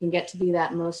company and can get to be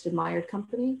that most admired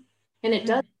company. And it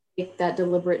does take that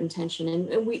deliberate intention.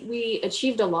 And we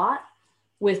achieved a lot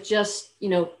with just,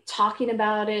 talking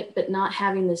about it, but not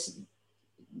having this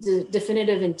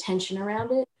definitive intention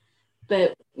around it.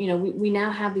 But, we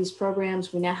now have these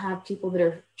programs. We now have people that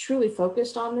are truly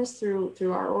focused on this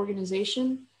through our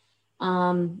organization.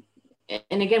 And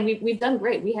again, we've done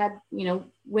great. We had,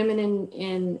 women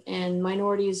and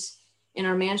minorities in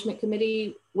our management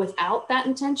committee without that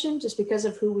intention, just because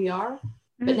of who we are.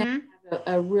 Mm-hmm. But now we have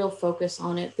a real focus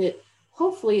on it that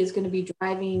hopefully is going to be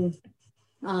driving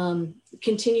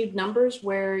continued numbers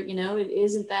where, it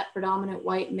isn't that predominant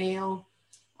white male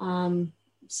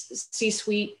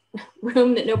C-suite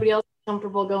room that nobody else is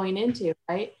comfortable going into,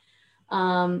 right?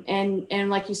 And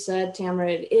like you said,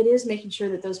 Tamara, it is making sure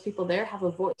that those people there have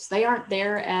a voice. They aren't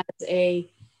there as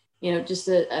just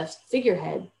a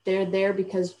figurehead. They're there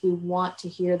because we want to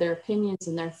hear their opinions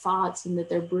and their thoughts, and that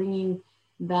they're bringing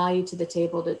value to the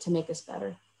table to make us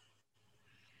better.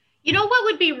 What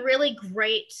would be really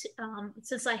great,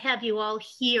 since I have you all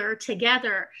here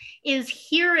together, is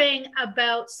hearing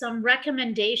about some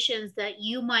recommendations that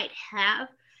you might have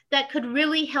that could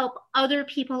really help other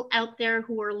people out there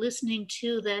who are listening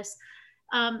to this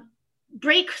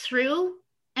break through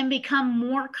and become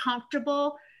more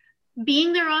comfortable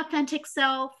being their authentic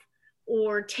self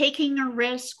or taking a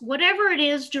risk, whatever it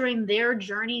is during their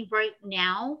journey right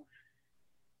now.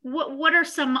 What are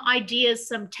some ideas,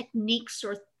 some techniques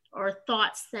or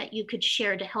thoughts that you could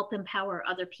share to help empower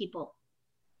other people?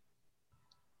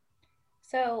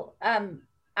 So I'm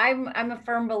a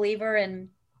firm believer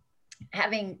in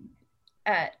having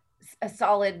a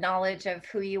solid knowledge of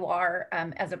who you are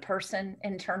as a person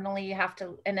internally. You have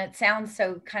to, and it sounds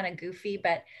so kind of goofy,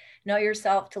 but know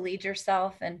yourself to lead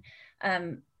yourself. And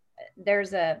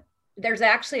there's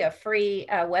actually a free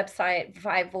website,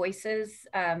 5 Voices,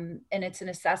 and it's an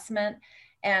assessment.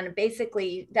 And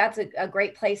basically that's a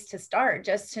great place to start,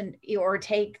 or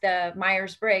take the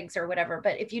Myers-Briggs or whatever.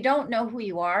 But if you don't know who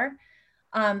you are,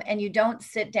 and you don't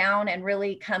sit down and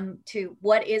really come to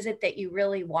what is it that you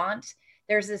really want,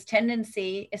 there's this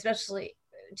tendency, especially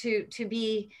to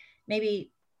be maybe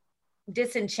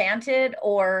disenchanted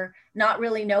or not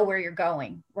really know where you're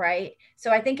going, right?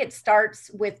 So I think it starts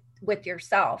with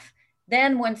yourself.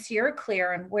 Then once you're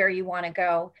clear on where you want to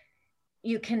go,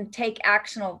 you can take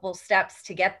actionable steps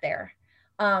to get there.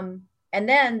 And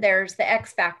then there's the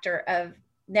X factor of,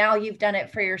 now you've done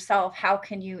it for yourself, how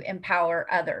can you empower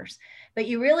others? But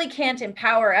you really can't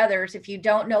empower others if you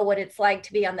don't know what it's like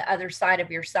to be on the other side of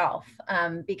yourself.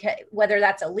 Because whether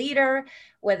that's a leader,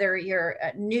 whether you're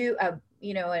a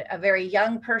very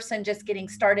young person just getting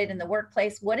started in the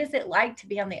workplace, what is it like to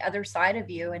be on the other side of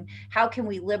you, and how can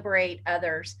we liberate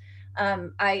others?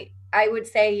 I would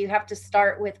say you have to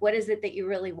start with, what is it that you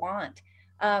really want?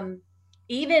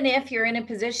 Even if you're in a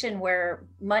position where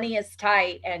money is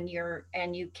tight and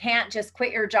you can't just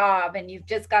quit your job and you've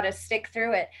just got to stick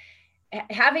through it,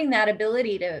 having that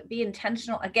ability to be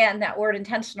intentional, again, that word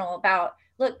intentional, about,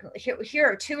 look, here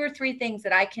are 2 or 3 things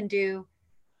that I can do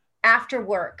after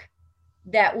work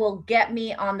that will get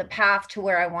me on the path to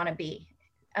where I want to be.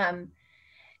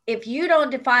 If you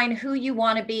don't define who you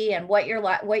want to be and what you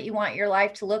want your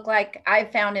life to look like,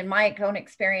 I've found in my own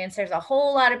experience, there's a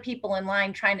whole lot of people in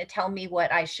line trying to tell me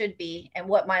what I should be and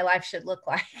what my life should look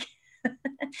like.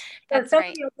 But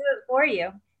somebody will do it for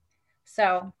you.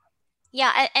 So,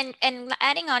 yeah, and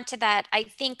adding on to that, I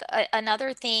think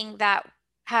another thing that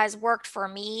has worked for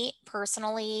me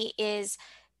personally is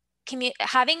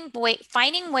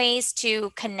finding ways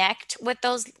to connect with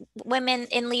those women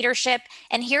in leadership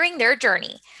and hearing their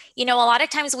journey. A lot of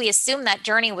times we assume that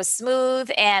journey was smooth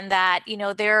and that,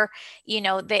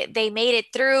 they made it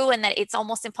through, and that it's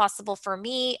almost impossible for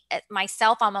me,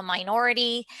 myself, I'm a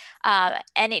minority.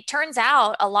 And it turns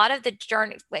out a lot of the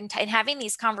journey, in having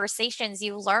these conversations,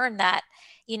 you learn that,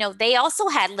 they also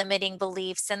had limiting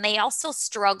beliefs and they also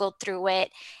struggled through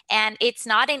it. And it's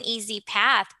not an easy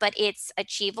path, but it's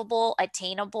achievable,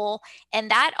 attainable.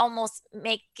 And that almost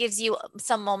gives you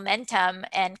some momentum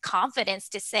and confidence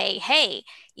to say, hey,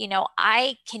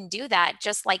 I can do that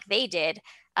just like they did.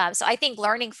 So I think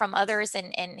learning from others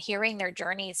and hearing their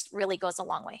journeys really goes a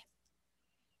long way.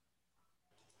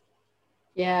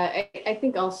 Yeah, I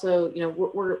think also,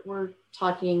 we're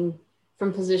talking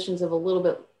from positions of a little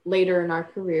bit later in our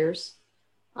careers.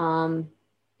 And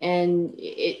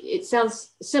it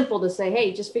sounds simple to say,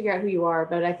 hey, just figure out who you are.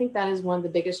 But I think that is one of the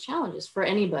biggest challenges for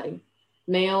anybody,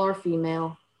 male or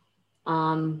female.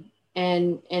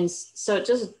 And so it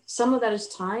just, some of that is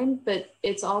time, but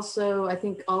it's also, I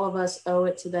think all of us owe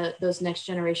it to those next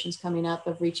generations coming up,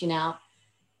 of reaching out,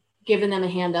 giving them a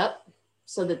hand up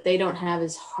so that they don't have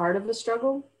as hard of a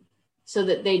struggle, so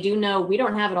that they do know we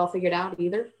don't have it all figured out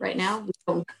either right now. We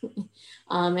don't.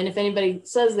 And if anybody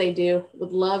says they do,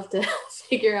 would love to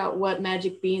figure out what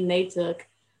magic bean they took,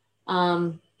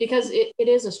 because it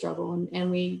is a struggle,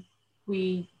 and we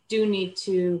do need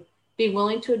to be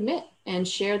willing to admit and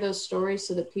share those stories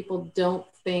so that people don't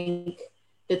think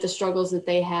that the struggles that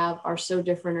they have are so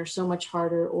different or so much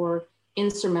harder or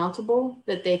insurmountable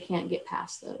that they can't get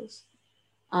past those.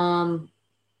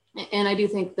 And I do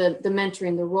think the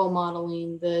mentoring, the role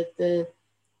modeling,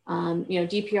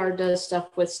 DPR does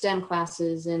stuff with STEM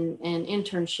classes and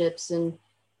internships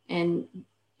and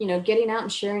getting out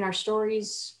and sharing our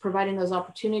stories, providing those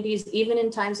opportunities. Even in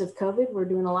times of COVID, we're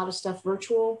doing a lot of stuff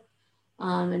virtual,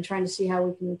 and trying to see how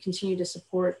we can continue to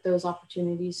support those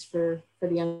opportunities for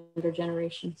the younger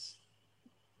generations.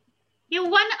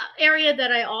 One area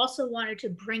that I also wanted to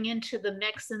bring into the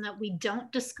mix and that we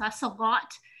don't discuss a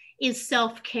lot is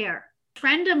self-care. A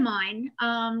friend of mine,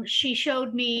 she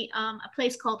showed me a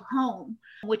place called Home,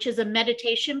 which is a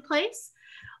meditation place.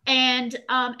 And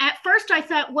at first I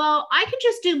thought, well, I could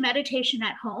just do meditation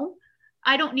at home.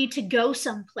 I don't need to go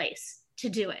someplace to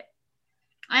do it.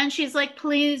 And she's like,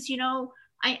 please,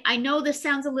 I know this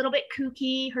sounds a little bit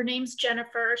kooky. Her name's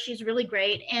Jennifer. She's really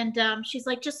great. And she's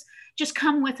like, just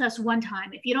come with us one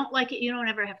time. If you don't like it, you don't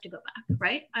ever have to go back,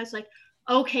 right? I was like,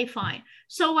 okay, fine.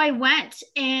 So I went,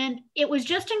 and it was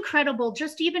just incredible,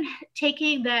 just even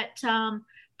taking that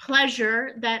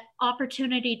pleasure, that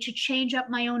opportunity to change up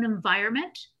my own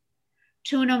environment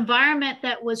to an environment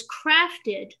that was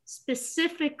crafted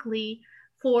specifically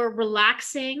for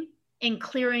relaxing and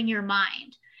clearing your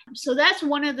mind. So that's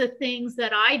one of the things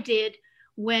that I did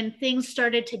when things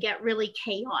started to get really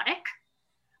chaotic,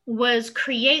 was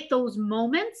create those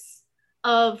moments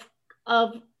of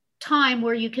time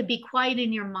where you could be quiet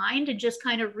in your mind and just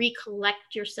kind of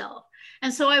recollect yourself.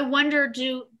 And so I wonder,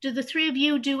 do the three of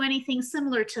you do anything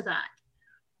similar to that?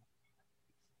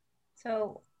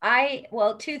 So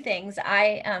two things.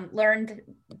 I learned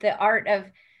the art of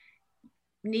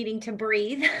needing to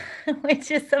breathe,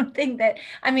 which is something that,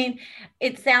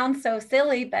 it sounds so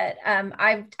silly, but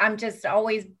I'm just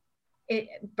always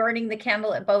burning the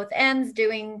candle at both ends,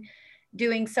 doing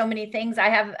so many things. I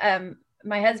have,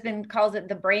 my husband calls it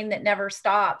the brain that never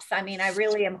stops. I mean, I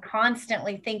really am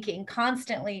constantly thinking,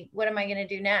 what am I going to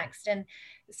do next? And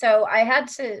so I had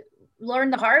to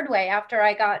learn the hard way after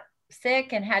I got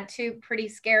sick and had 2 pretty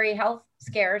scary health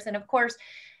scares. And of course,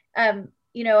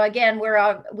 again,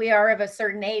 we are of a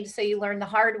certain age, so you learn the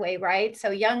hard way, right?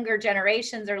 So younger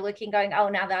generations are looking, going, oh,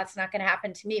 now that's not going to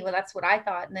happen to me. Well, that's what I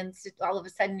thought. And then all of a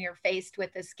sudden you're faced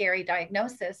with a scary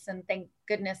diagnosis, and thank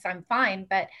goodness I'm fine.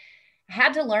 But I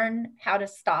had to learn how to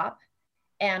stop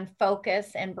and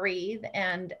focus and breathe.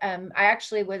 And I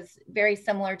actually was very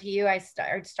similar to you. I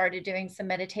started doing some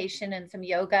meditation and some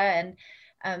yoga,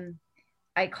 and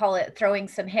I call it throwing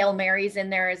some Hail Marys in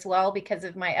there as well because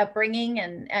of my upbringing.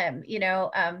 And,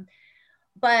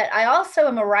 but I also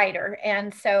am a writer.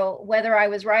 And so whether I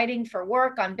was writing for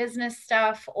work on business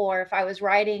stuff, or if I was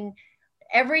writing,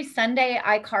 every Sunday,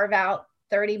 I carve out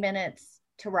 30 minutes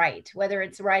to write, whether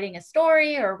it's writing a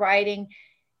story or writing.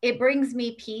 It brings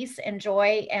me peace and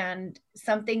joy, and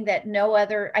something that no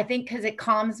other, I think, because it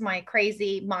calms my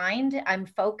crazy mind. I'm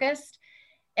focused,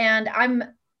 and I'm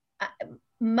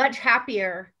much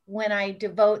happier when I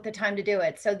devote the time to do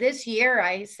it. So this year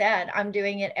I said, I'm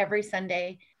doing it every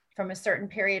Sunday from a certain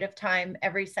period of time,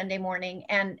 every Sunday morning,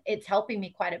 and it's helping me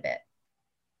quite a bit.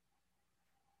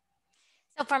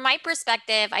 So from my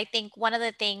perspective, I think one of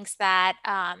the things that,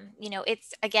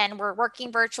 it's, again, we're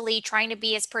working virtually, trying to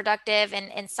be as productive,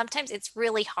 and sometimes it's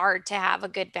really hard to have a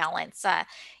good balance.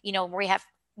 We have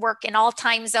work in all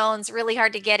time zones, really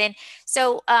hard to get in.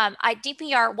 So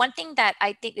DPR, one thing that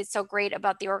I think is so great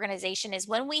about the organization is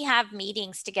when we have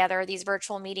meetings together, these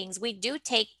virtual meetings, we do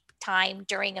take time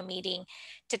during a meeting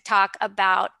to talk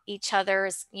about each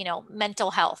other's,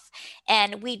 mental health.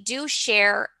 And we do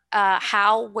share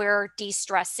how we're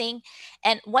de-stressing.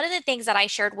 And one of the things that I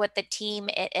shared with the team,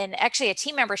 and actually a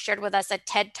team member shared with us a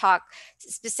TED talk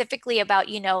specifically about,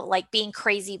 like being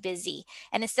crazy busy.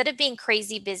 And instead of being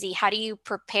crazy busy, how do you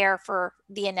prepare for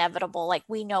the inevitable? Like,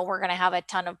 we know we're going to have a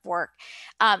ton of work.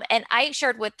 And I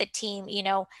shared with the team,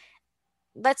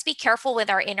 let's be careful with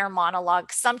our inner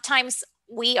monologue. Sometimes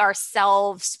we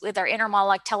ourselves, with our inner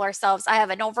monologue, tell ourselves, I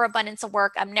have an overabundance of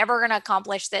work. I'm never going to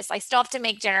accomplish this. I still have to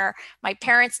make dinner. My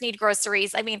parents need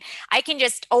groceries. I mean, I can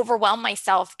just overwhelm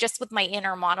myself just with my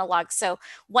inner monologue. So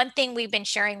one thing we've been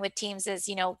sharing with teams is,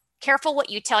 careful what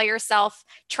you tell yourself.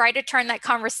 Try to turn that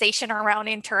conversation around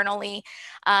internally.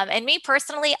 And me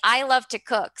personally, I love to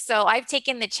cook. So I've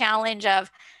taken the challenge of,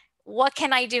 what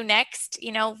can I do next?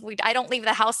 I don't leave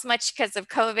the house much because of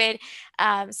COVID.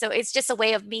 So it's just a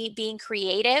way of me being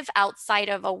creative outside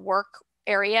of a work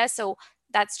area. So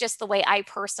that's just the way I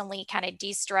personally kind of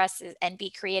de-stress and be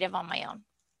creative on my own.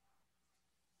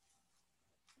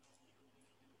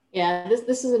 Yeah,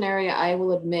 this is an area I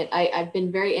will admit I've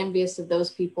been very envious of those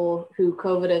people who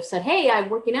COVID have said, hey, I'm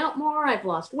working out more, I've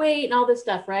lost weight and all this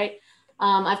stuff, right?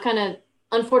 I've kind of,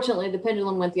 unfortunately, the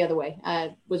pendulum went the other way.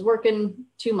 I was working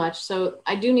too much. So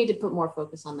I do need to put more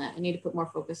focus on that. I need to put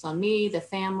more focus on me, the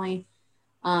family.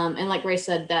 And like Grace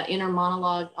said, that inner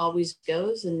monologue always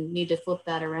goes, and need to flip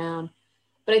that around.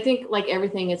 But I think, like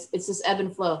everything, it's this ebb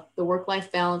and flow, the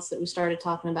work-life balance that we started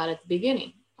talking about at the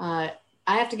beginning.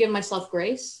 I have to give myself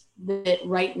grace that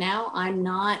right now I'm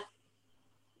not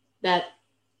that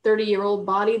 30-year-old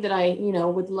body that I,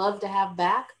 would love to have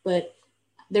back, but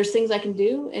there's things I can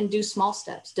do, and do small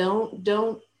steps. Don't,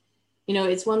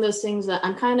 it's one of those things that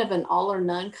I'm kind of an all or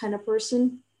none kind of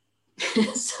person.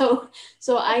 So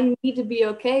I need to be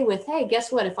okay with, hey,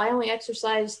 guess what? If I only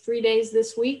exercise 3 days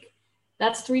this week,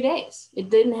 that's 3 days. It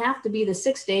didn't have to be the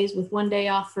 6 days with 1 day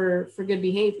off for good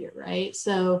behavior, right?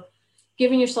 So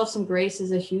giving yourself some grace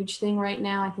is a huge thing right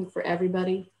now, I think, for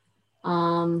everybody.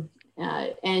 And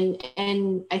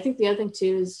I think the other thing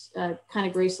too is kind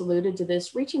of Grace alluded to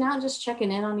this, reaching out and just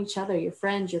checking in on each other, your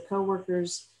friends, your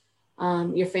coworkers,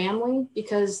 your family,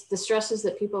 because the stresses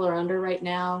that people are under right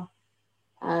now,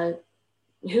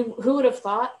 who would have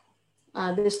thought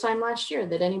this time last year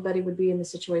that anybody would be in the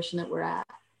situation that we're at?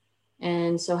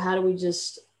 And so how do we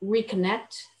just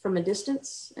reconnect from a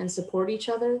distance and support each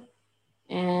other,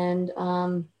 and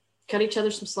cut each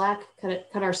other some slack,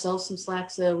 cut ourselves some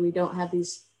slack, so we don't have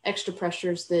these extra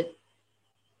pressures that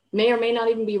may or may not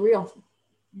even be real,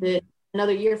 that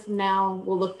another year from now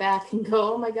we'll look back and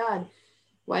go, oh my God,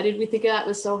 why did we think that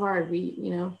was so hard?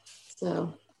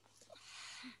 So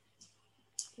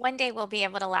one day we'll be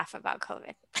able to laugh about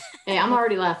COVID. Hey, I'm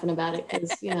already laughing about it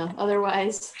because,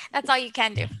 otherwise. That's all you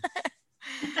can do.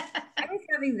 I was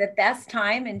having the best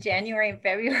time in January and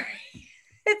February.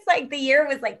 It's like the year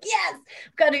was like, yes,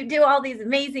 I've got to do all these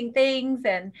amazing things.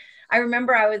 And I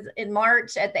remember I was in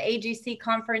March at the AGC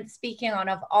conference speaking on,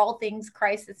 of all things,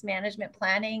 crisis management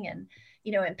planning and,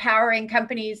 empowering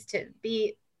companies to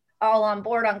be all on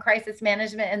board on crisis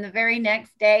management. And the very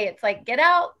next day, it's like, get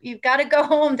out, you've got to go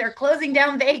home. They're closing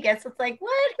down Vegas. It's like,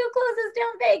 what? Who closes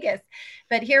down Vegas?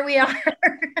 But here we are.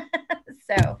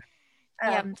 So,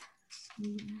 Yep.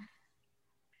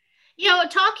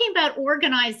 Talking about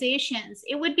organizations,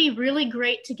 it would be really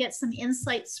great to get some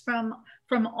insights from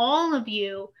all of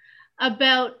you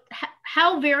about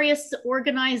how various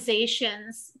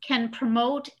organizations can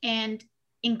promote and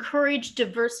encourage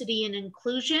diversity and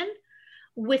inclusion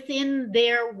within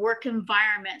their work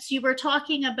environments. You were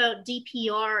talking about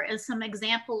DPR as some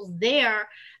examples there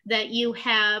that you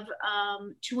have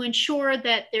to ensure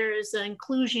that there's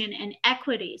inclusion and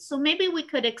equity. So maybe we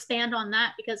could expand on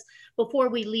that, because before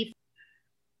we leave.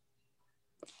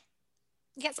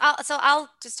 Yes, I'll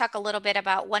just talk a little bit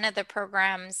about one of the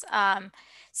programs.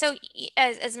 So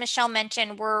as Michelle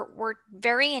mentioned, we're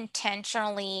very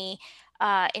intentionally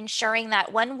ensuring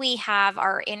that when we have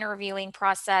our interviewing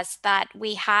process, that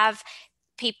we have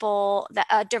people,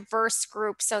 a diverse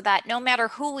group, so that no matter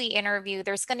who we interview,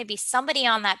 there's going to be somebody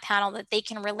on that panel that they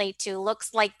can relate to,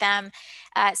 looks like them,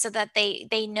 so that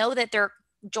they know that they're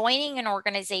joining an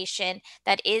organization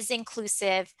that is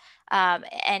inclusive,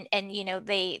 and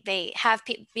they have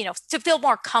people, to feel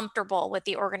more comfortable with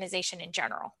the organization in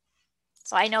general.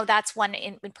 So I know that's one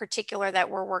in particular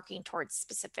that we're working towards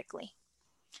specifically.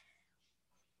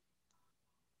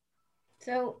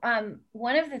 So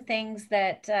one of the things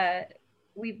that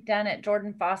we've done at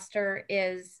Jordan Foster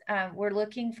is we're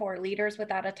looking for leaders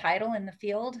without a title in the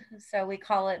field. So we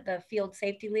call it the Field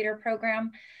Safety Leader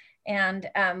Program. And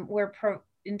we're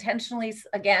intentionally,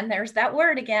 again, there's that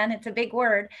word again, it's a big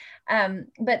word,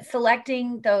 but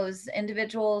selecting those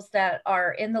individuals that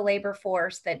are in the labor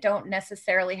force that don't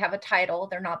necessarily have a title.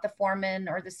 They're not the foreman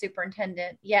or the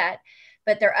superintendent yet,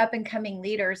 but they're up and coming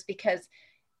leaders, because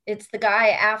it's the guy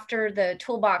after the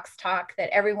toolbox talk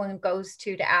that everyone goes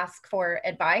to ask for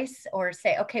advice or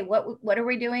say, okay, what are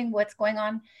we doing? What's going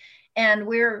on? And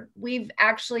we've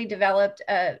actually developed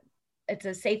it's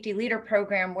a safety leader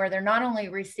program where they're not only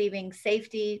receiving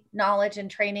safety knowledge and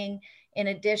training, in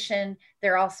addition,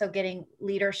 they're also getting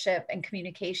leadership and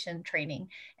communication training.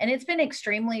 And it's been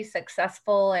extremely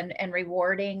successful and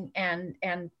rewarding. And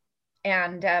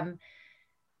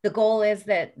the goal is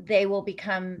that they will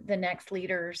become the next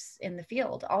leaders in the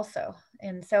field also.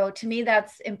 And so to me,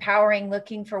 that's empowering,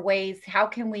 looking for ways, how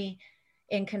can we,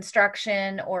 in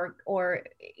construction or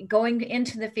going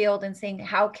into the field and saying,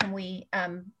 how can we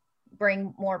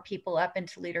bring more people up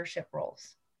into leadership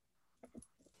roles?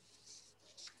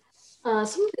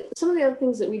 Some of the other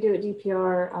things that we do at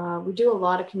DPR, we do a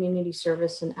lot of community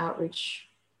service and outreach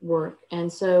work.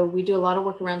 And so we do a lot of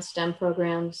work around STEM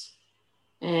programs,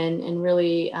 and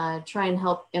really try and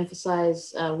help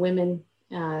emphasize women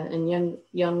and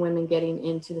young women getting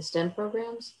into the STEM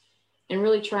programs, and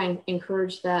really try and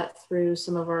encourage that through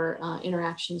some of our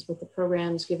interactions with the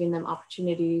programs, giving them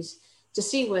opportunities to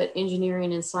see what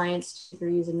engineering and science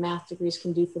degrees and math degrees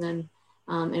can do for them,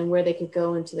 and where they could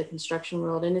go into the construction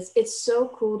world. And it's so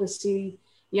cool to see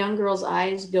young girls'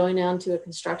 eyes going down to a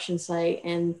construction site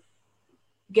and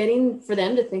getting for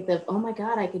them to think that, oh my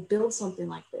God, I could build something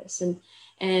like this.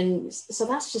 And so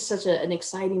that's just such an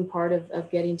exciting part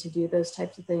of getting to do those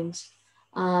types of things.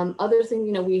 Other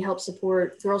thing, we help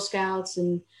support Girl Scouts,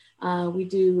 and we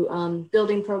do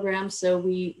building programs. So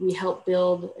we help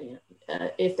build,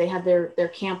 if they have their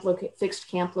fixed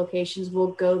camp locations,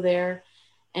 we'll go there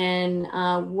and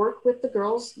work with the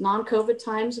girls, non-COVID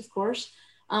times, of course,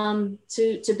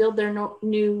 to build their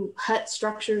new hut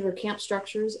structures or camp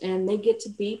structures. And they get to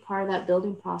be part of that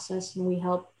building process, and we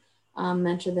help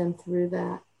mentor them through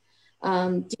that.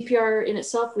 DPR in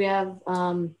itself, we have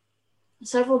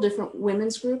several different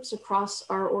women's groups across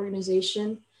our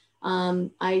organization.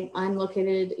 I'm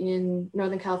located in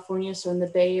Northern California, so in the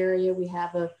Bay Area, we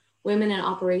have a Women in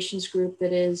Operations group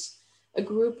that is a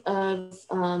group of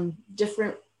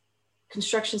different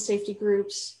construction safety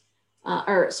groups,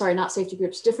 not safety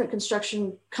groups, different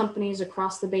construction companies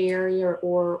across the Bay Area,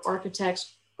 or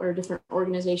architects or different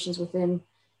organizations within,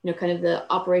 kind of the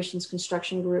operations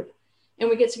construction group. And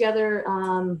we get together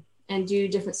and do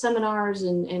different seminars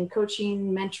and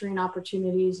coaching, mentoring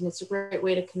opportunities. And it's a great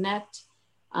way to connect,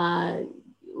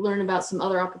 learn about some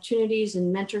other opportunities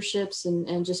and mentorships,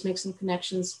 and just make some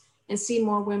connections and see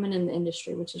more women in the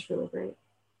industry, which is really great.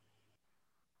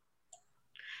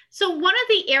 So one of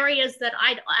the areas that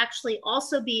I'd actually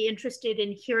also be interested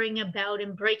in hearing about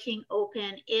and breaking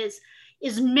open is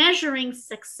measuring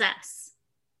success.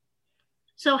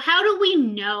 So how do we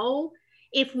know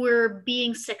if we're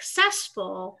being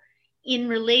successful in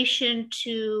relation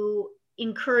to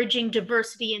encouraging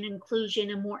diversity and inclusion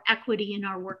and more equity in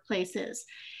our workplaces.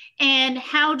 And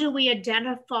how do we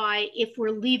identify if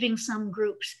we're leaving some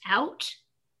groups out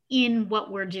in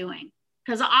what we're doing?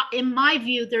 Because in my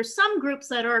view, there's some groups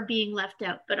that are being left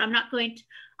out, but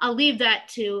I'll leave that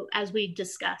to as we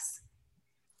discuss.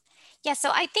 Yeah,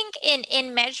 so I think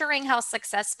in measuring how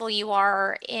successful you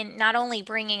are in not only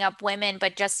bringing up women,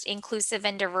 but just inclusive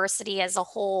and diversity as a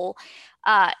whole,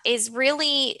 is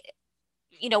really,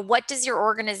 what does your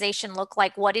organization look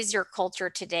like? What is your culture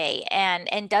today?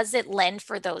 And does it lend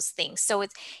for those things? So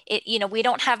we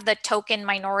don't have the token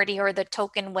minority or the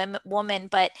token woman,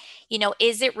 but,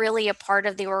 is it really a part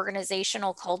of the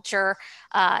organizational culture?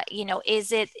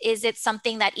 Is it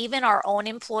something that even our own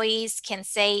employees can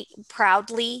say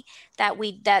proudly that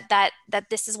that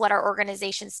this is what our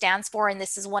organization stands for, and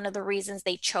this is one of the reasons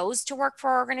they chose to work for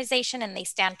our organization, and they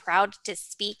stand proud to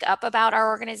speak up about our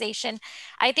organization?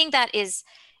 I think that is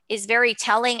very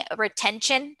telling.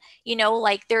 Retention,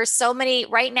 like there's so many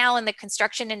right now in the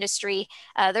construction industry,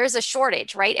 there's a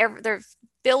shortage, right? They're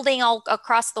building all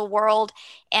across the world.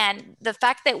 And the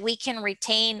fact that we can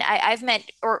retain, I've met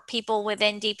people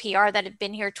within DPR that have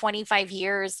been here 25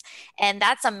 years. And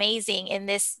that's amazing in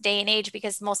this day and age,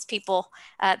 because most people,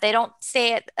 they don't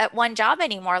stay at one job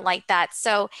anymore like that.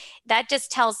 So that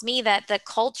just tells me that the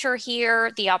culture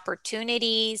here, the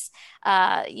opportunities,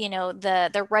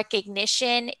 the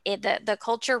recognition, the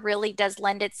culture really does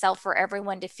lend itself for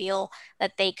everyone to feel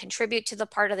that they contribute to the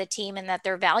part of the team and that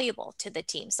they're valuable to the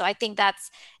team. So I think that's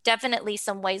definitely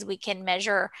some ways we can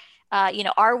measure,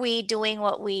 are we doing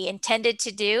what we intended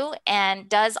to do? And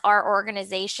does our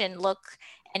organization look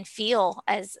and feel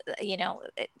as,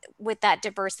 with that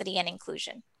diversity and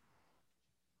inclusion?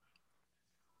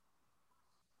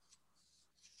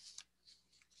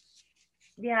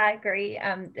 Yeah, I agree.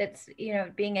 It's,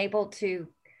 being able to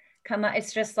come up,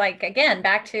 it's just like, again,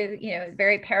 back to,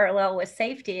 very parallel with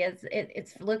safety, is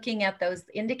it's looking at those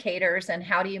indicators and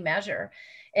how do you measure,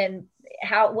 and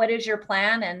what is your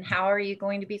plan and how are you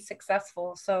going to be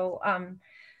successful? So,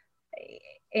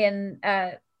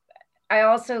 I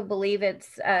also believe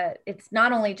it's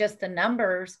not only just the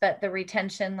numbers, but the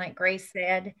retention, like Grace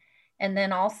said, and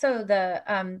then also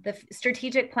the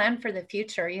strategic plan for the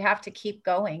future. You have to keep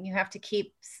going. You have to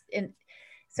keep in.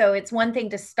 So it's one thing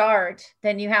to start,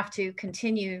 then you have to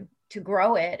continue to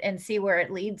grow it and see where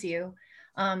it leads you.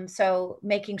 So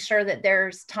making sure that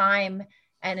there's time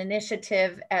and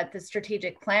initiative at the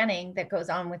strategic planning that goes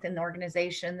on within the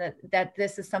organization, that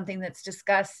this is something that's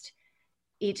discussed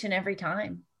each and every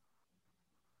time.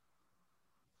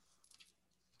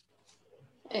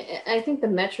 I think the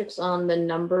metrics on the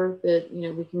number that,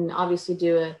 we can obviously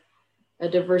do a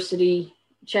diversity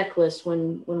checklist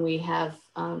when we have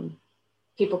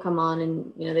people come on,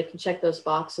 and, they can check those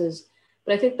boxes.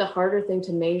 But I think the harder thing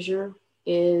to measure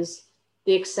is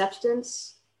the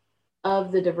acceptance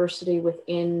of the diversity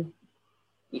within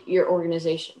your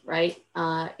organization, right?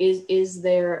 Is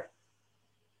there,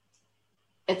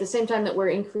 at the same time that we're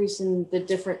increasing the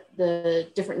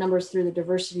different numbers through the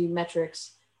diversity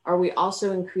metrics, are we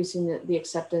also increasing the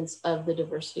acceptance of the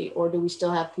diversity? Or do we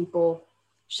still have people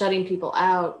shutting people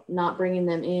out, not bringing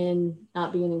them in,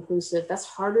 not being inclusive? That's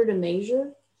harder to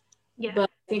measure. Yeah.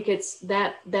 But I think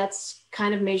that's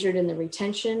kind of measured in the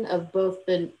retention of both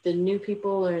the new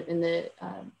people and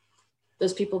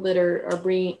those people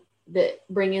that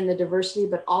bring in the diversity,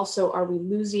 but also, are we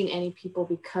losing any people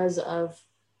because of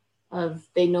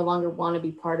they no longer want to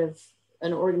be part of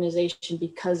an organization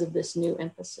because of this new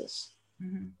emphasis?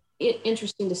 Mm-hmm.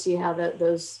 Interesting to see how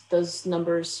those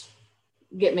numbers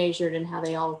get measured and how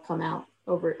they all come out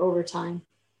over time.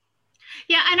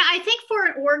 Yeah, and I think for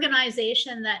an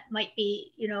organization that might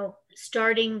be,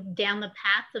 starting down the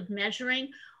path of measuring,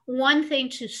 one thing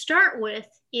to start with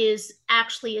is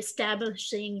actually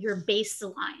establishing your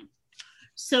baseline.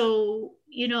 So,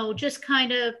 just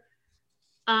kind of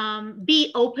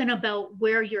be open about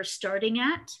where you're starting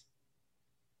at.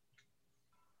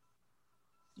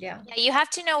 Yeah, you have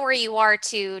to know where you are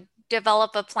to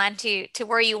develop a plan to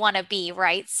where you want to be,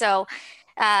 right? So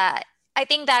I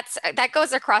think that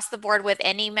goes across the board with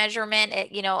any measurement.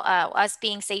 Us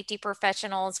being safety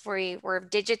professionals, we're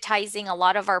digitizing a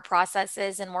lot of our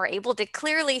processes, and we're able to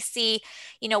clearly see,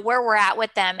 where we're at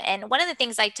with them. And one of the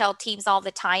things I tell teams all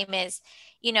the time is,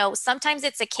 sometimes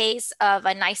it's a case of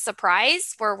a nice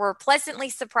surprise where we're pleasantly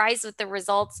surprised with the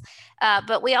results,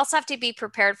 but we also have to be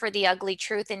prepared for the ugly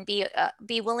truth and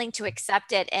be willing to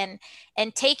accept it and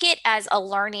take it as a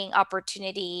learning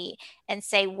opportunity and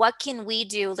say, what can we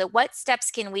do? What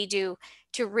steps can we do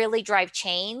to really drive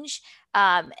change?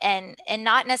 and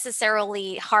not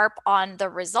necessarily harp on the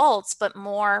results, but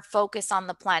more focus on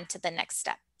the plan to the next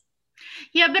step.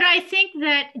 Yeah, but I think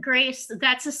that, Grace,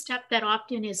 that's a step that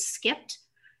often is skipped,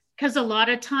 because a lot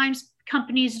of times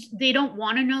companies, they don't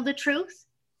want to know the truth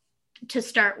to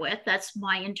start with. That's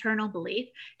my internal belief.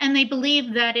 And they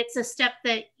believe that it's a step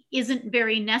that isn't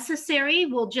very necessary.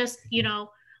 We'll just,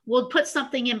 we'll put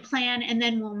something in plan and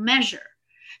then we'll measure.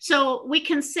 So we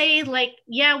can say, like,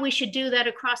 yeah, we should do that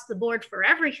across the board for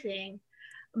everything.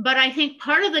 But I think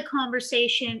part of the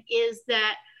conversation is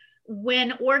that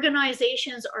when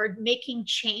organizations are making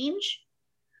change,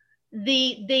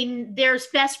 there's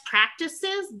best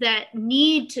practices that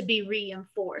need to be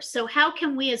reinforced. So how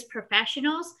can we as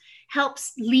professionals help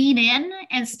lean in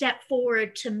and step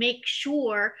forward to make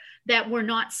sure that we're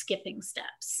not skipping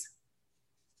steps?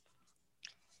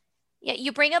 Yeah,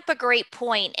 you bring up a great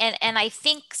point. And I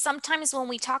think sometimes when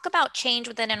we talk about change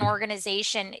within an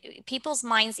organization, people's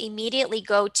minds immediately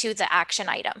go to the action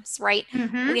items, right?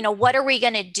 Mm-hmm. What are we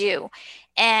going to do?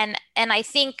 And I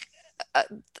think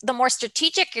the more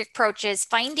strategic approach is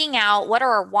finding out what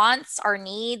are our wants, our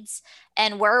needs,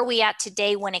 and where are we at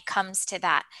today when it comes to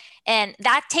that. And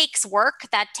that takes work,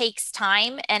 that takes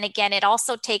time. And again, it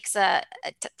also takes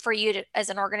for you to, as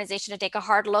an organization, to take a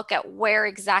hard look at where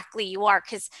exactly you are,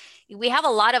 because we have a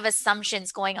lot of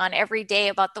assumptions going on every day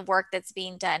about the work that's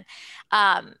being done.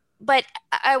 But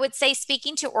I would say,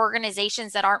 speaking to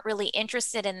organizations that aren't really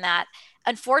interested in that,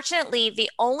 unfortunately, the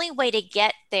only way to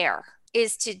get there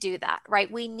is to do that,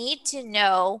 right? We need to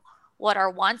know what our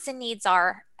wants and needs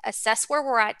are, assess where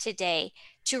we're at today,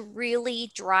 to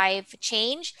really drive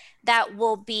change that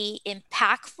will be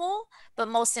impactful, but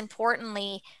most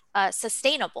importantly,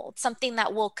 sustainable, something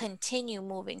that will continue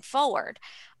moving forward.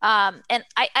 And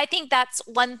I think that's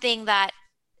one thing that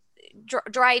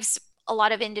drives a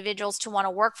lot of individuals to want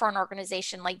to work for an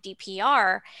organization like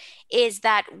DPR, is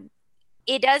that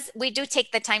we do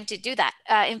take the time to do that.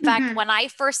 In fact, when I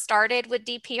first started with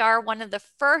DPR, one of the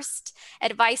first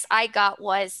advice I got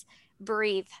was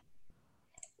breathe.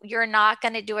 You're not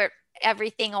going to do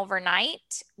everything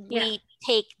overnight. Yeah. We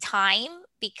take time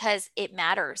because it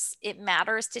matters. It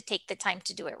matters to take the time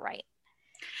to do it right.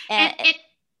 And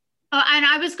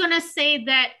I was going to say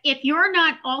that if you're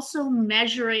not also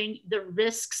measuring the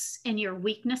risks and your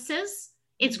weaknesses,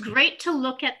 it's great to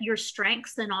look at your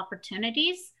strengths and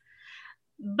opportunities,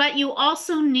 but you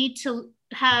also need to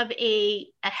have a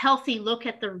healthy look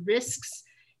at the risks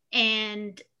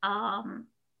and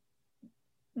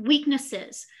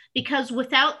weaknesses, because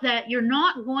without that, you're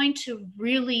not going to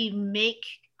really make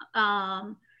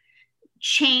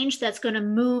change that's going to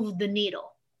move the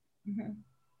needle. Mm-hmm.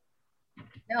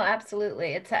 No,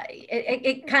 absolutely.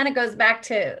 It kind of goes back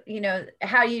to,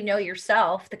 how you know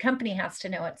yourself. The company has to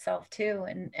know itself too.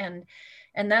 And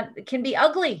that can be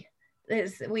ugly.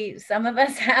 Some of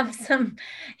us have some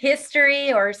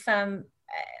history or some,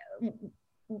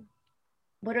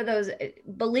 what are those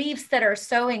beliefs that are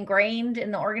so ingrained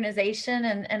in the organization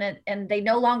and they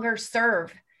no longer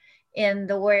serve in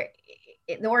the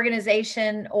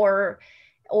organization or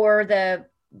the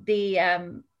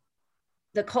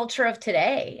culture of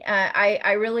today.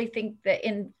 I really think that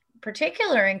in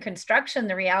particular in construction,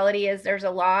 the reality is there's a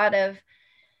lot of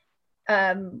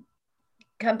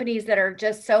companies that are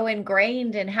just so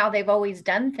ingrained in how they've always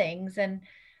done things. And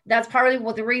that's partly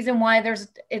the reason why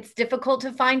it's difficult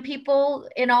to find people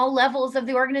in all levels of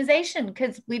the organization,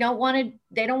 because they don't want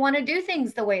to do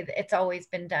things the way that it's always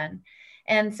been done.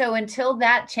 And so until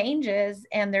that changes,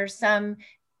 and there's some,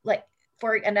 like,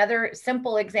 for another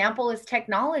simple example is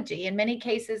technology. In many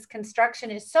cases, construction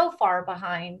is so far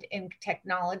behind in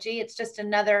technology. It's just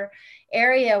another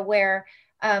area where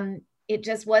it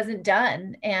just wasn't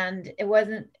done, and it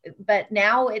wasn't. But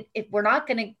now, if we're not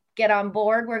going to get on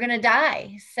board, we're going to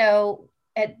die. So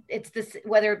it's this,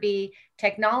 whether it be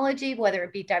technology, whether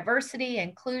it be diversity,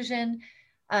 inclusion,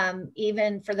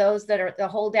 even for those that are the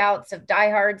holdouts of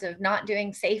diehards of not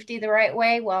doing safety the right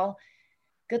way. Well,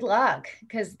 good luck,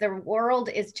 because the world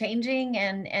is changing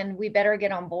and we better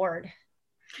get on board.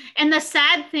 And the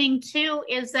sad thing too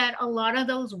is that a lot of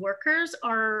those workers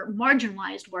are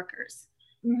marginalized workers.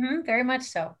 Mm-hmm, very much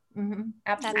so. Mm-hmm,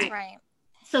 absolutely. That's right.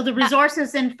 So the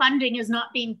resources and funding is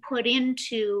not being put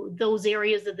into those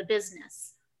areas of the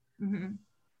business. Mm-hmm.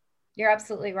 You're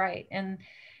absolutely right. And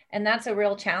that's a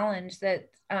real challenge that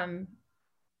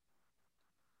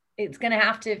it's going to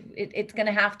have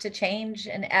to change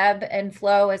and ebb and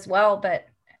flow as well. But,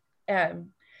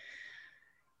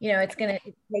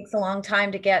 it takes a long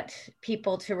time to get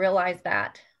people to realize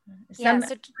that. So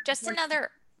just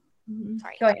another, mm-hmm.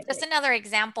 sorry, Go ahead. just another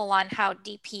example on how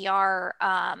DPR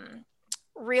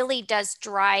really does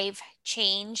drive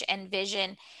change and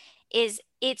vision is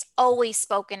it's always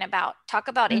spoken about. Talk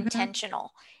about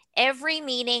intentional. Every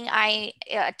meeting I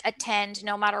attend,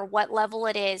 no matter what level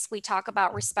it is, we talk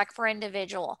about respect for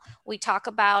individual. We talk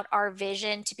about our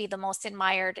vision to be the most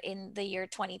admired in the year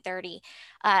 2030.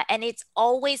 And it's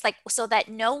always like, so that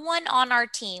no one on our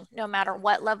team, no matter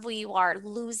what level you are,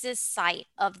 loses sight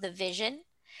of the vision.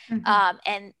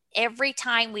 And every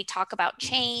time we talk about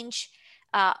change,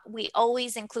 we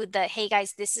always include the, hey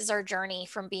guys, this is our journey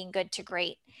from being good to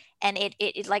great. And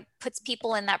it like puts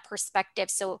people in that perspective.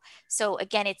 So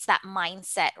again, it's that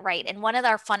mindset, right? And one of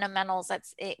our fundamentals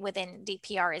within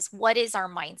DPR is, what is our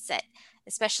mindset,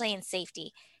 especially in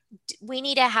safety? We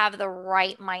need to have the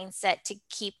right mindset to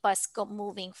keep us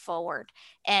moving forward.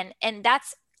 And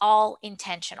that's all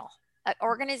intentional. An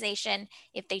organization,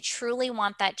 if they truly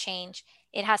want that change,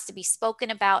 it has to be spoken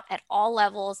about at all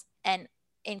levels and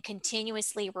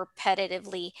continuously,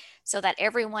 repetitively, so that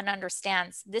everyone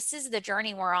understands this is the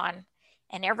journey we're on,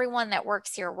 and everyone that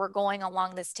works here, we're going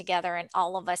along this together, and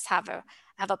all of us have a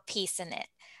piece in it.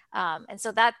 And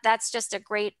so that's just a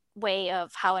great way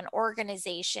of how an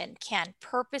organization can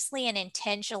purposely and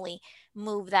intentionally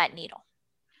move that needle.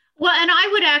 Well, and I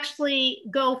would actually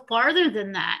go farther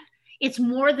than that. It's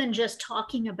more than just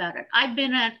talking about it. I've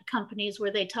been at companies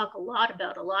where they talk a lot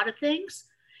about a lot of things,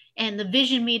 and the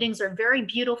vision meetings are very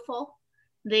beautiful.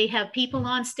 They have people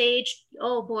on stage.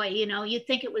 Oh boy, you'd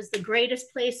think it was the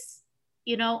greatest place,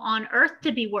 on earth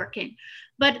to be working.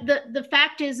 But the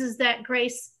fact is that,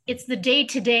 Grace, it's the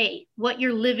day-to-day, what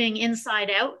you're living inside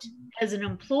out as an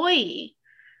employee.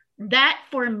 That,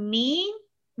 for me,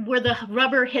 where the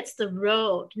rubber hits the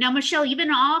road. Now, Michelle, you've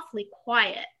been awfully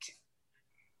quiet.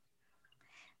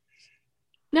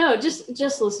 No, just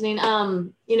listening.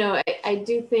 I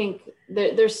do think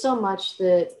there's so much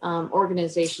that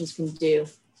organizations can do.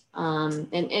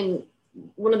 And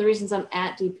one of the reasons I'm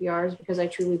at DPR is because I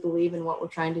truly believe in what we're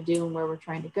trying to do and where we're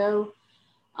trying to go.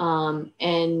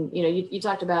 And you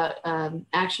talked about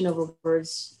action over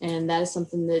words, and that is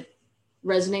something that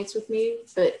resonates with me,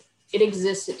 but it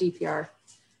exists at DPR.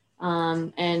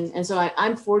 And so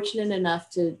I'm fortunate enough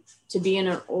to be in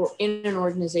an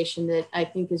organization that I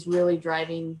think is really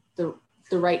driving the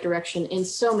right direction in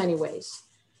so many ways: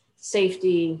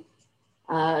 safety,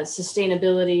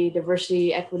 sustainability,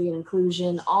 diversity, equity, and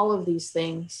inclusion, all of these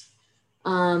things.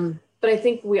 But I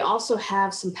think we also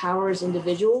have some power as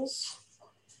individuals,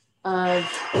 of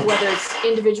whether it's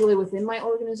individually within my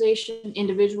organization,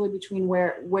 individually between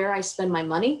where I spend my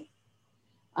money,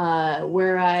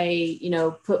 where I,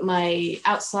 put my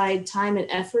outside time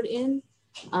and effort in.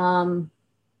 I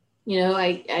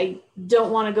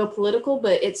don't want to go political,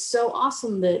 but it's so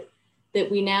awesome that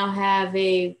we now have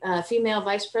a female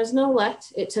vice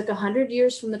president-elect. It took 100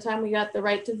 years from the time we got the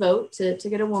right to vote to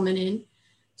get a woman in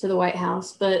to the White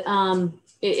House, but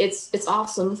it's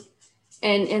awesome.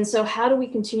 And so how do we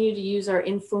continue to use our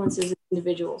influence as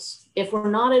individuals? If we're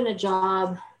not in a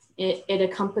job at a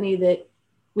company that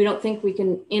we don't think we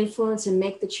can influence and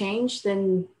make the change,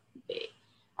 then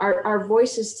our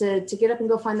voice is to get up and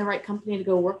go find the right company to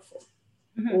go work for,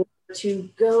 or to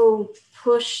go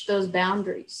push those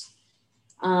boundaries.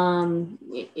 Making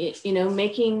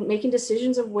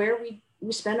decisions of where we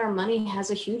spend our money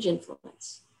has a huge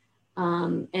influence.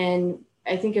 And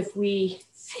I think if we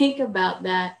think about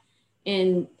that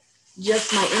in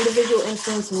just my individual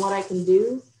influence and what I can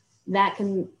do, that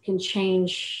can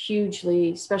change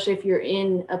hugely, especially if you're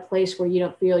in a place where you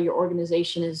don't feel your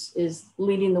organization is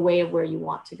leading the way of where you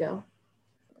want to go.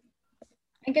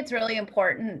 I think it's really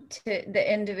important to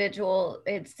the individual.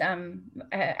 It's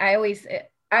I always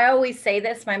say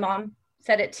this. My mom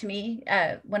said it to me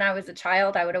when I was a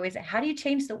child. I would always say, how do you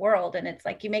change the world? And it's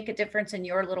like, you make a difference in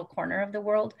your little corner of the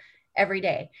world every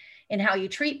day, in how you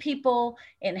treat people,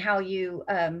 in how you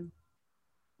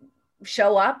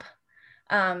show up,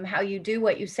 how you do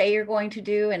what you say you're going to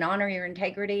do, and honor your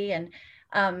integrity. And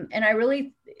I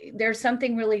really, there's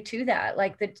something really to that,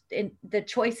 like the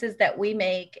choices that we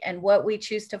make and what we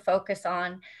choose to focus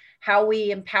on, how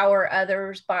we empower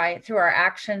others through our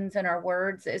actions and our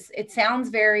words. It sounds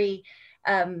very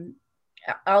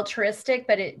altruistic,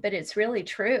 but it's really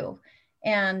true.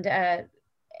 And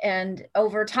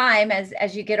over time,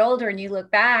 as you get older and you look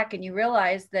back and you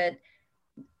realize that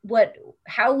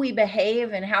how we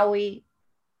behave and how we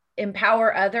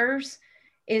empower others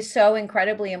is so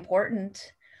incredibly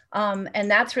important. And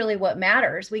that's really what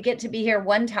matters. We get to be here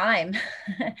one time.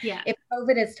 Yeah. If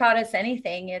COVID has taught us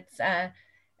anything, it's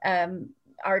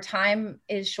our time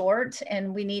is short,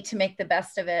 and we need to make the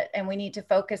best of it, and we need to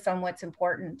focus on what's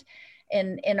important.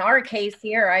 in our case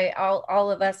here,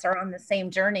 all of us are on the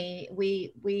same journey.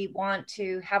 We want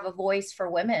to have a voice for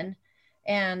women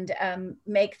and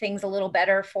make things a little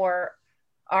better for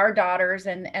our daughters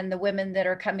and the women that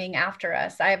are coming after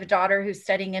us. I have a daughter who's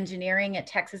studying engineering at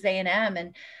Texas A&M,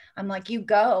 and I'm like, you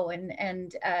go,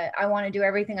 and I want to do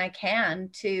everything I can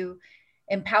to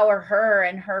empower her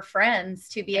and her friends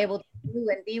to be able to do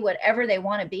and be whatever they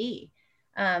want to be.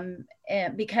 And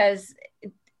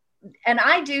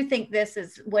I do think this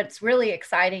is what's really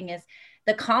exciting, is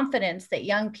the confidence that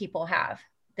young people have,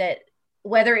 that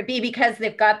whether it be because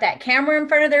they've got that camera in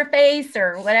front of their face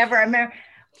or whatever. I mean,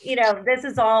 this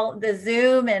is all the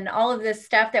Zoom and all of this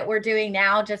stuff that we're doing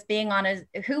now, just being on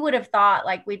who would have thought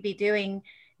like we'd be doing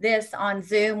this on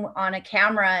Zoom on a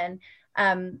camera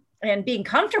and being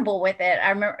comfortable with it. I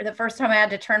remember the first time I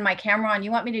had to turn my camera on. You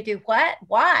want me to do what?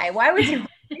 Why would you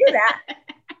do that?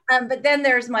 But then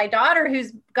there's my daughter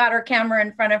who's got her camera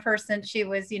in front of her since she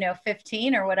was,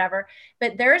 15 or whatever.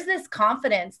 But there's this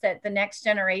confidence that the next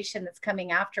generation that's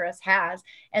coming after us has,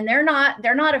 and they're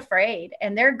not afraid,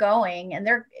 and they're going, and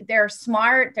they're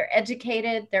smart, they're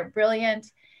educated, they're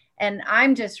brilliant. And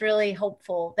I'm just really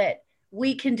hopeful that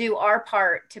we can do our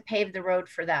part to pave the road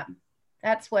for them.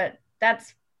 That's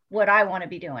what I want to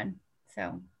be doing.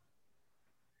 So.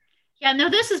 Yeah, no,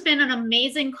 this has been an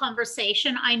amazing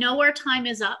conversation. I know our time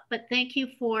is up, but thank you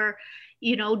for,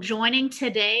 joining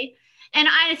today. And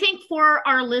I think for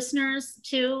our listeners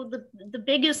too, the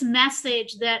biggest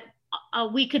message that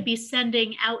we could be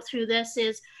sending out through this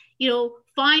is,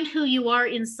 find who you are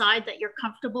inside that you're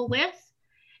comfortable with.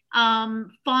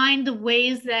 Find the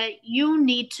ways that you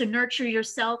need to nurture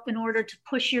yourself in order to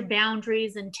push your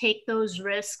boundaries and take those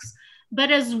risks.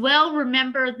 But as well,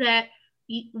 remember that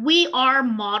we are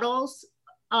models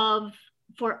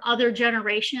for other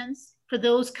generations, for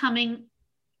those coming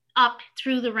up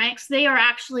through the ranks. They are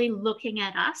actually looking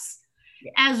at us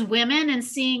as women and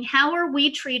seeing how are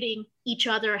we treating each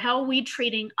other? How are we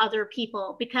treating other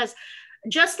people? Because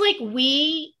just like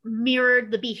we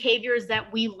mirrored the behaviors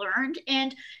that we learned,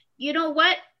 and you know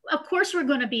what? Of course we're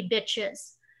going to be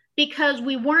bitches because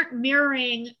we weren't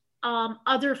mirroring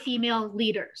other female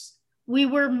leaders. We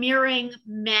were mirroring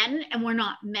men, and we're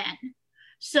not men.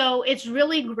 So it's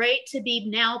really great to be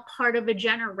now part of a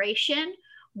generation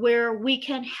where we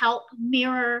can help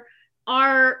mirror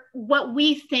what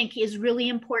we think is really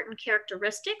important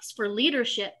characteristics for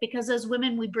leadership, because as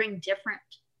women, we bring different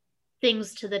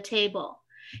things to the table.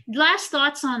 Last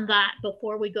thoughts on that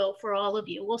before we go for all of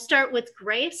you. We'll start with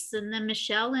Grace, and then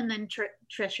Michelle, and then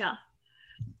Trisha.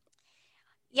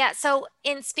 Yeah, so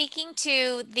in speaking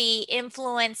to the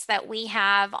influence that we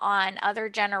have on other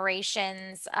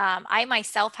generations, I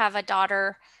myself have a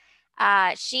daughter.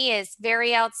 She is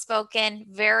very outspoken,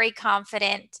 very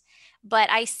confident, but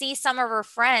I see some of her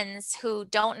friends who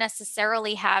don't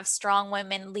necessarily have strong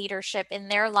women leadership in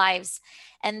their lives,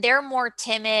 and they're more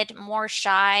timid, more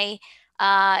shy.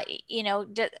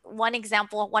 One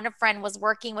example, one friend was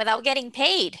working without getting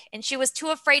paid, and she was too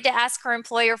afraid to ask her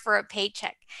employer for a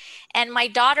paycheck. And my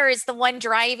daughter is the one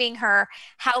driving her.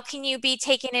 How can you be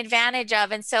taken advantage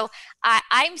of? And so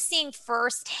I'm seeing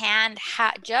firsthand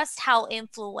just how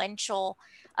influential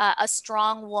a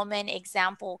strong woman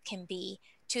example can be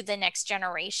to the next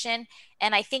generation.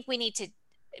 And I think we need to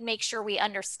make sure we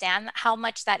understand how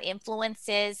much that influence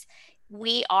is.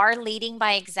 We are leading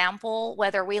by example,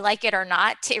 whether we like it or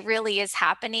not. It really is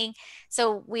happening.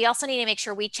 So we also need to make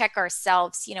sure we check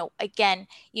ourselves. Again,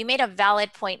 you made a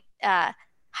valid point. How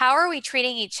are we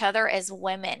treating each other as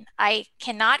women? I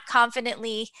cannot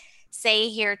confidently say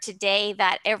here today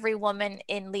that every woman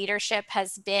in leadership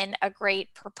has been a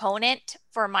great proponent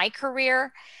for my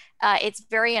career. It's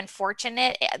very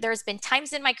unfortunate. There's been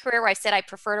times in my career where I said I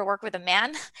prefer to work with a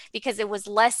man because it was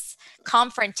less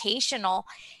confrontational.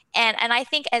 And I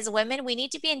think as women, we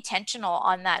need to be intentional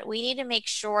on that. We need to make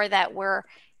sure that we're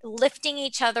lifting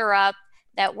each other up,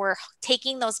 that we're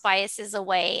taking those biases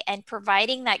away and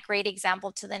providing that great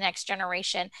example to the next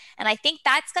generation. And I think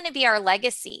that's going to be our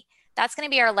legacy. That's going to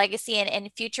be our legacy. And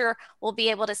in future, we'll be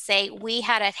able to say we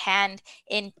had a hand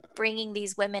in bringing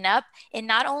these women up in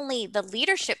not only the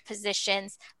leadership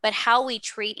positions, but how we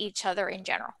treat each other in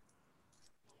general.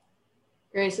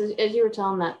 Grace, as you were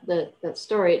telling that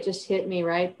story, it just hit me,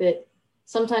 right? That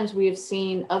sometimes we have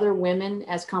seen other women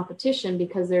as competition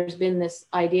because there's been this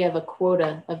idea of a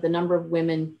quota of the number of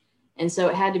women. And so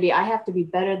it had to be, I have to be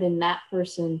better than that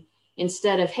person,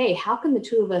 instead of, hey, how can the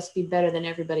two of us be better than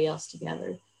everybody else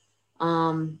together?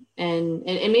 And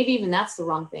maybe even that's the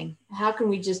wrong thing. How can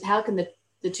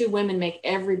the two women make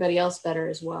everybody else better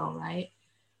as well, right?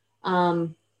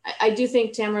 I do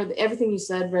think, Tamara, everything you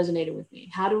said resonated with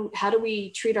me. How do we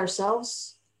treat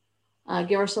ourselves,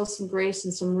 give ourselves some grace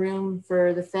and some room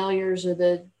for the failures or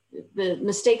the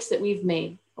mistakes that we've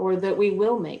made or that we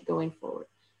will make going forward?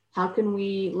 How can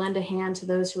we lend a hand to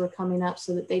those who are coming up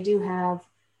so that they do have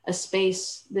a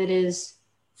space that is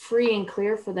free and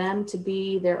clear for them to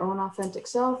be their own authentic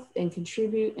self and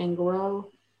contribute and grow?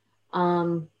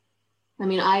 I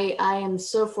mean, I am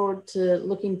so forward to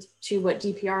looking to what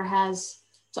DPR has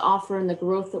to offer and the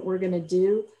growth that we're going to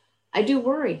do. I do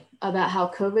worry about how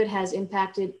COVID has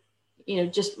impacted,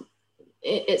 just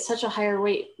at such a higher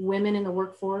rate, women in the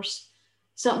workforce.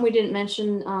 Something we didn't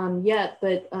mention yet,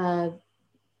 but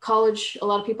college, a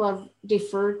lot of people have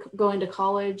deferred going to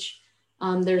college.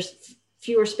 There's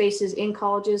fewer spaces in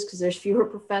colleges because there's fewer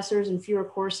professors and fewer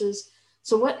courses.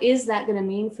 So what is that going to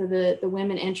mean for the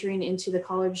women entering into the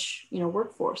college,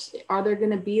 workforce? Are there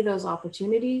going to be those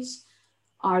opportunities?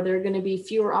 Are there going to be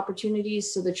fewer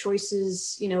opportunities? So the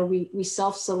choices, we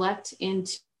self-select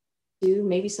into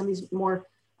maybe some of these more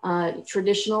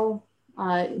traditional,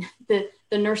 the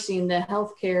nursing, the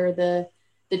healthcare,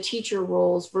 the teacher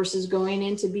roles versus going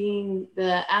into being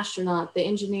the astronaut, the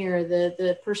engineer,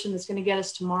 the person that's going to get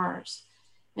us to Mars.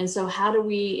 And so how do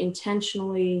we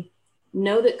intentionally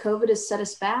know that COVID has set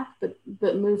us back,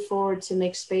 but move forward to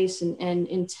make space and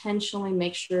intentionally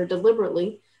make sure,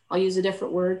 deliberately, I'll use a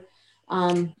different word,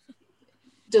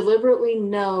 deliberately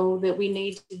know that we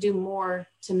need to do more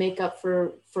to make up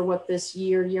for what this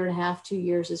year and a half, 2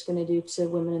 years is going to do to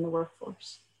women in the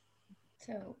workforce.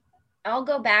 So I'll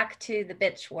go back to the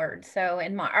bitch word. So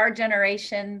in our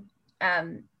generation,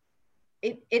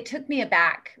 it took me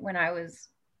aback when I was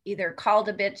either called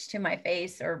a bitch to my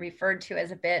face or referred to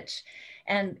as a bitch.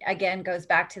 And again, goes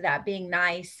back to that being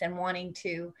nice and wanting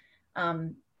to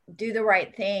do the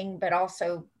right thing, but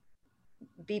also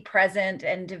be present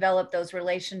and develop those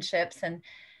relationships. And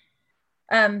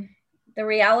the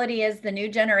reality is the new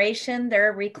generation,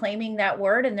 they're reclaiming that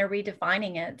word and they're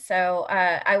redefining it. So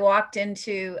I walked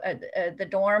into the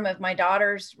dorm of my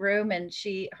daughter's room, and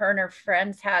her and her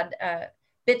friends had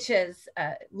bitches,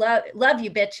 love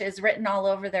you bitches written all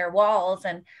over their walls.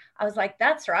 And I was like,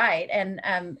 that's right.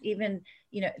 And even,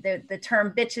 the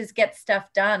term bitches get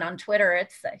stuff done on Twitter,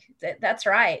 that's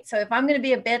right. So if I'm going to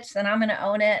be a bitch, then I'm going to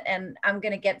own it, and I'm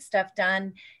going to get stuff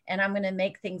done, and I'm going to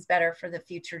make things better for the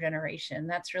future generation.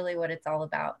 That's really what it's all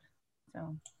about.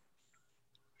 So.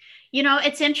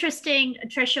 It's interesting,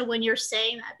 Tricia, when you're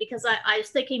saying that, because I was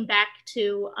thinking back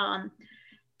to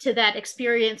that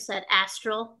experience at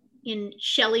Astral in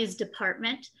Shelley's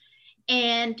department.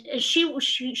 And she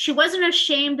wasn't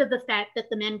ashamed of the fact that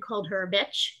the men called her a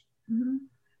bitch. Mm-hmm.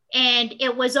 And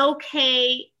it was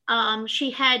okay. She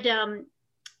had a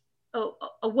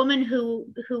woman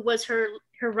who was her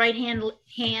right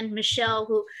hand, Michelle,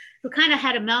 who kind of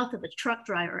had a mouth of a truck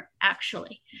driver,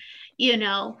 actually,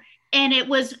 and it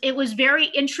was very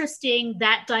interesting,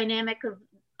 that dynamic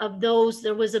of those.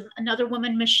 There was another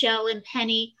woman, Michelle, and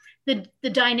Penny. The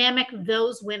dynamic of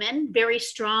those women, very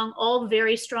strong, all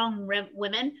very strong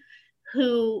women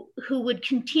who would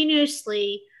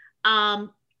continuously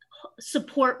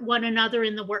support one another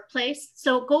in the workplace.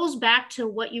 So it goes back to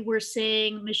what you were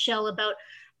saying, Michelle, about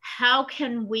how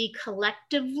can we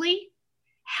collectively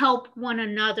help one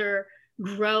another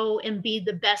grow and be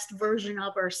the best version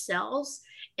of ourselves.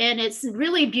 And it's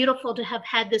really beautiful to have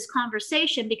had this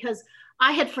conversation, because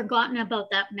I had forgotten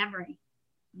about that memory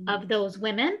of those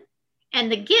women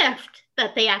and the gift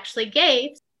that they actually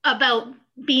gave about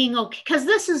being okay. Because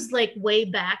this is like way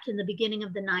back in the beginning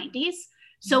of the 90s.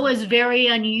 So it was very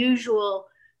unusual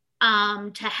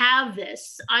to have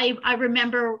this. I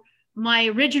remember my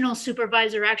original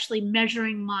supervisor actually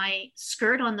measuring my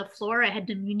skirt on the floor. I had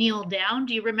to kneel down.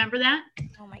 Do you remember that?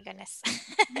 Oh my goodness.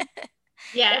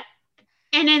 Yeah.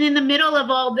 And then in the middle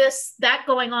of all this, that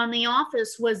going on in the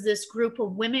office, was this group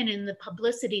of women in the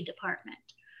publicity department.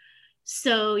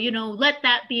 So, let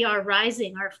that be our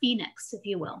rising, our phoenix, if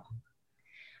you will.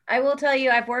 I will tell you,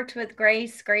 I've worked with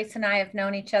Grace. Grace and I have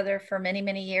known each other for many,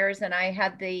 many years. And I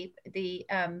had the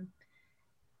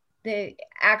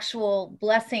actual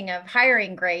blessing of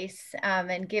hiring Grace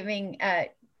and giving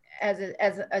as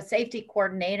a safety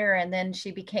coordinator. And then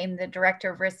she became the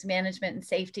director of risk management and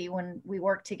safety when we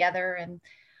worked together. And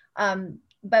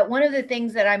but one of the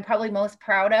things that I'm probably most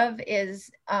proud of is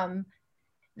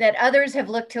that others have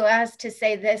looked to us to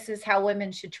say, this is how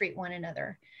women should treat one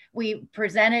another. We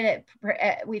presented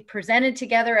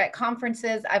together at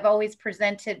conferences. I've always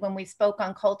presented when we spoke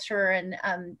on culture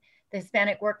and the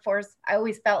Hispanic workforce. I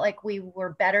always felt like we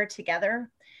were better together.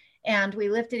 and we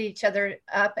lifted each other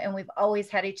up, and we've always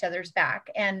had each other's back.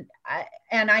 And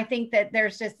I think that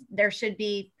there should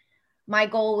be, my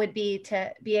goal would be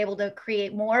to be able to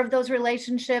create more of those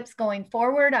relationships going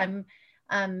forward. I'm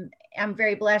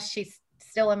very blessed she's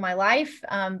still in my life,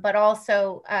 but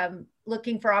also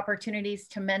looking for opportunities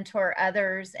to mentor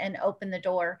others and open the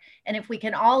door. And if we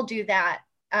can all do that,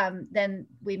 then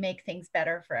we make things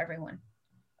better for everyone.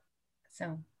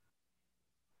 So.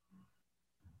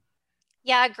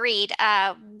 Yeah, agreed.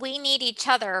 We need each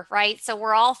other, right? So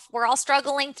we're all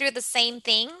struggling through the same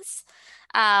things.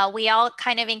 We all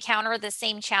kind of encounter the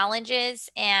same challenges,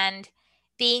 and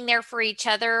being there for each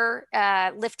other,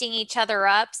 lifting each other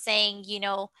up, saying,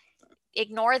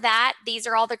 ignore that. These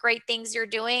are all the great things you're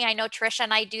doing. I know Trisha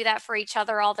and I do that for each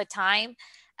other all the time.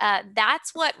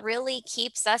 That's what really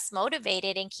keeps us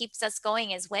motivated and keeps us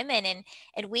going as women.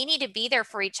 And we need to be there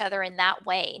for each other in that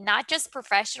way, not just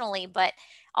professionally, but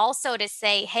also to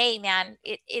say, hey, man,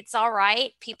 it's all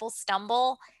right. People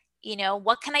stumble.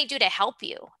 What can I do to help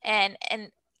you? And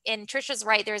Trisha's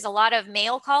right. There's a lot of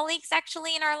male colleagues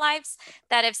actually in our lives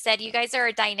that have said, you guys are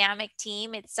a dynamic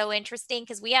team. It's so interesting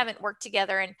because we haven't worked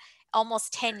together in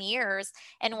almost 10 years,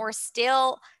 and we're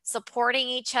still supporting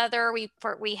each other.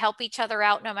 We help each other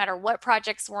out no matter what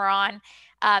projects we're on.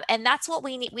 And that's what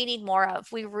we need more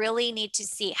of. We really need to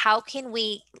see, how can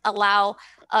we allow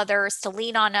others to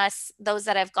lean on us, those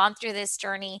that have gone through this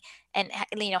journey, and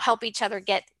help each other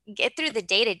get through the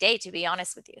day-to-day, to be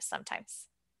honest with you, sometimes.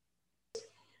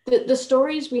 The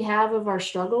stories we have of our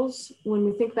struggles, when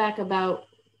we think back about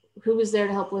who was there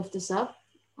to help lift us up,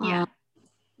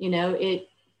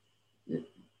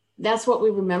 that's what we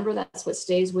remember. That's what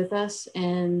stays with us.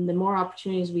 And the more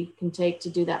opportunities we can take to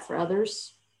do that for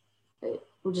others,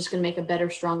 we're just going to make a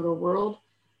better, stronger world.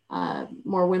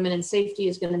 More women in safety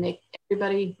is going to make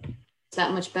everybody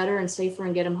that much better and safer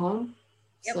and get them home.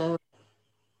 Yep. So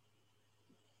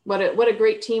what a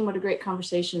great team, what a great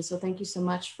conversation. So thank you so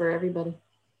much for everybody.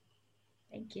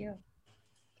 Thank you.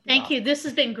 Thank you. This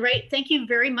has been great. Thank you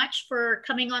very much for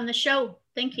coming on the show.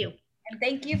 Thank you. And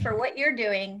thank you for what you're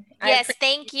doing. Yes,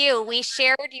 thank you. We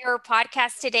shared your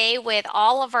podcast today with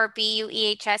all of our BU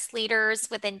EHS leaders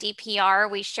within DPR.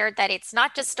 We shared that it's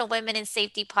not just a women in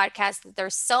safety podcast.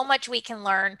 There's so much we can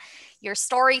learn. Your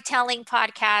storytelling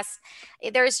podcast,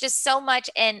 there's just so much.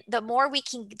 And the more we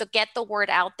can get the word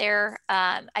out there,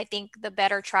 I think the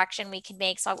better traction we can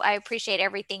make. So I appreciate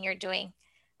everything you're doing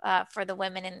for the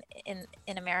women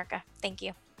in America. Thank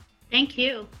you. Thank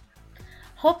you.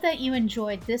 Hope that you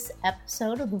enjoyed this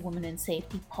episode of the Women in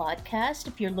Safety podcast.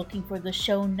 If you're looking for the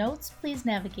show notes, please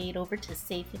navigate over to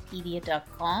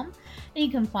safepedia.com, and you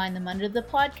can find them under the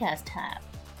podcast tab.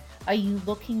 Are you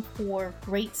looking for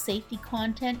great safety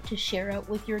content to share out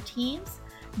with your teams?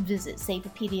 Visit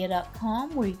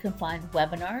safepedia.com, where you can find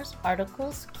webinars,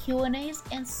 articles, Q&As,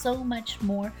 and so much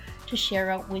more to share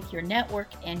out with your network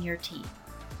and your team.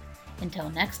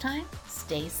 Until next time,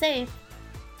 stay safe.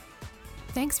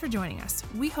 Thanks for joining us.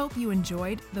 We hope you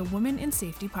enjoyed the Women in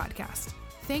Safety podcast.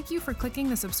 Thank you for clicking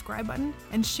the subscribe button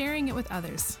and sharing it with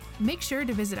others. Make sure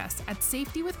to visit us at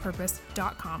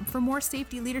safetywithpurpose.com for more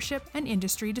safety leadership and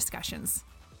industry discussions.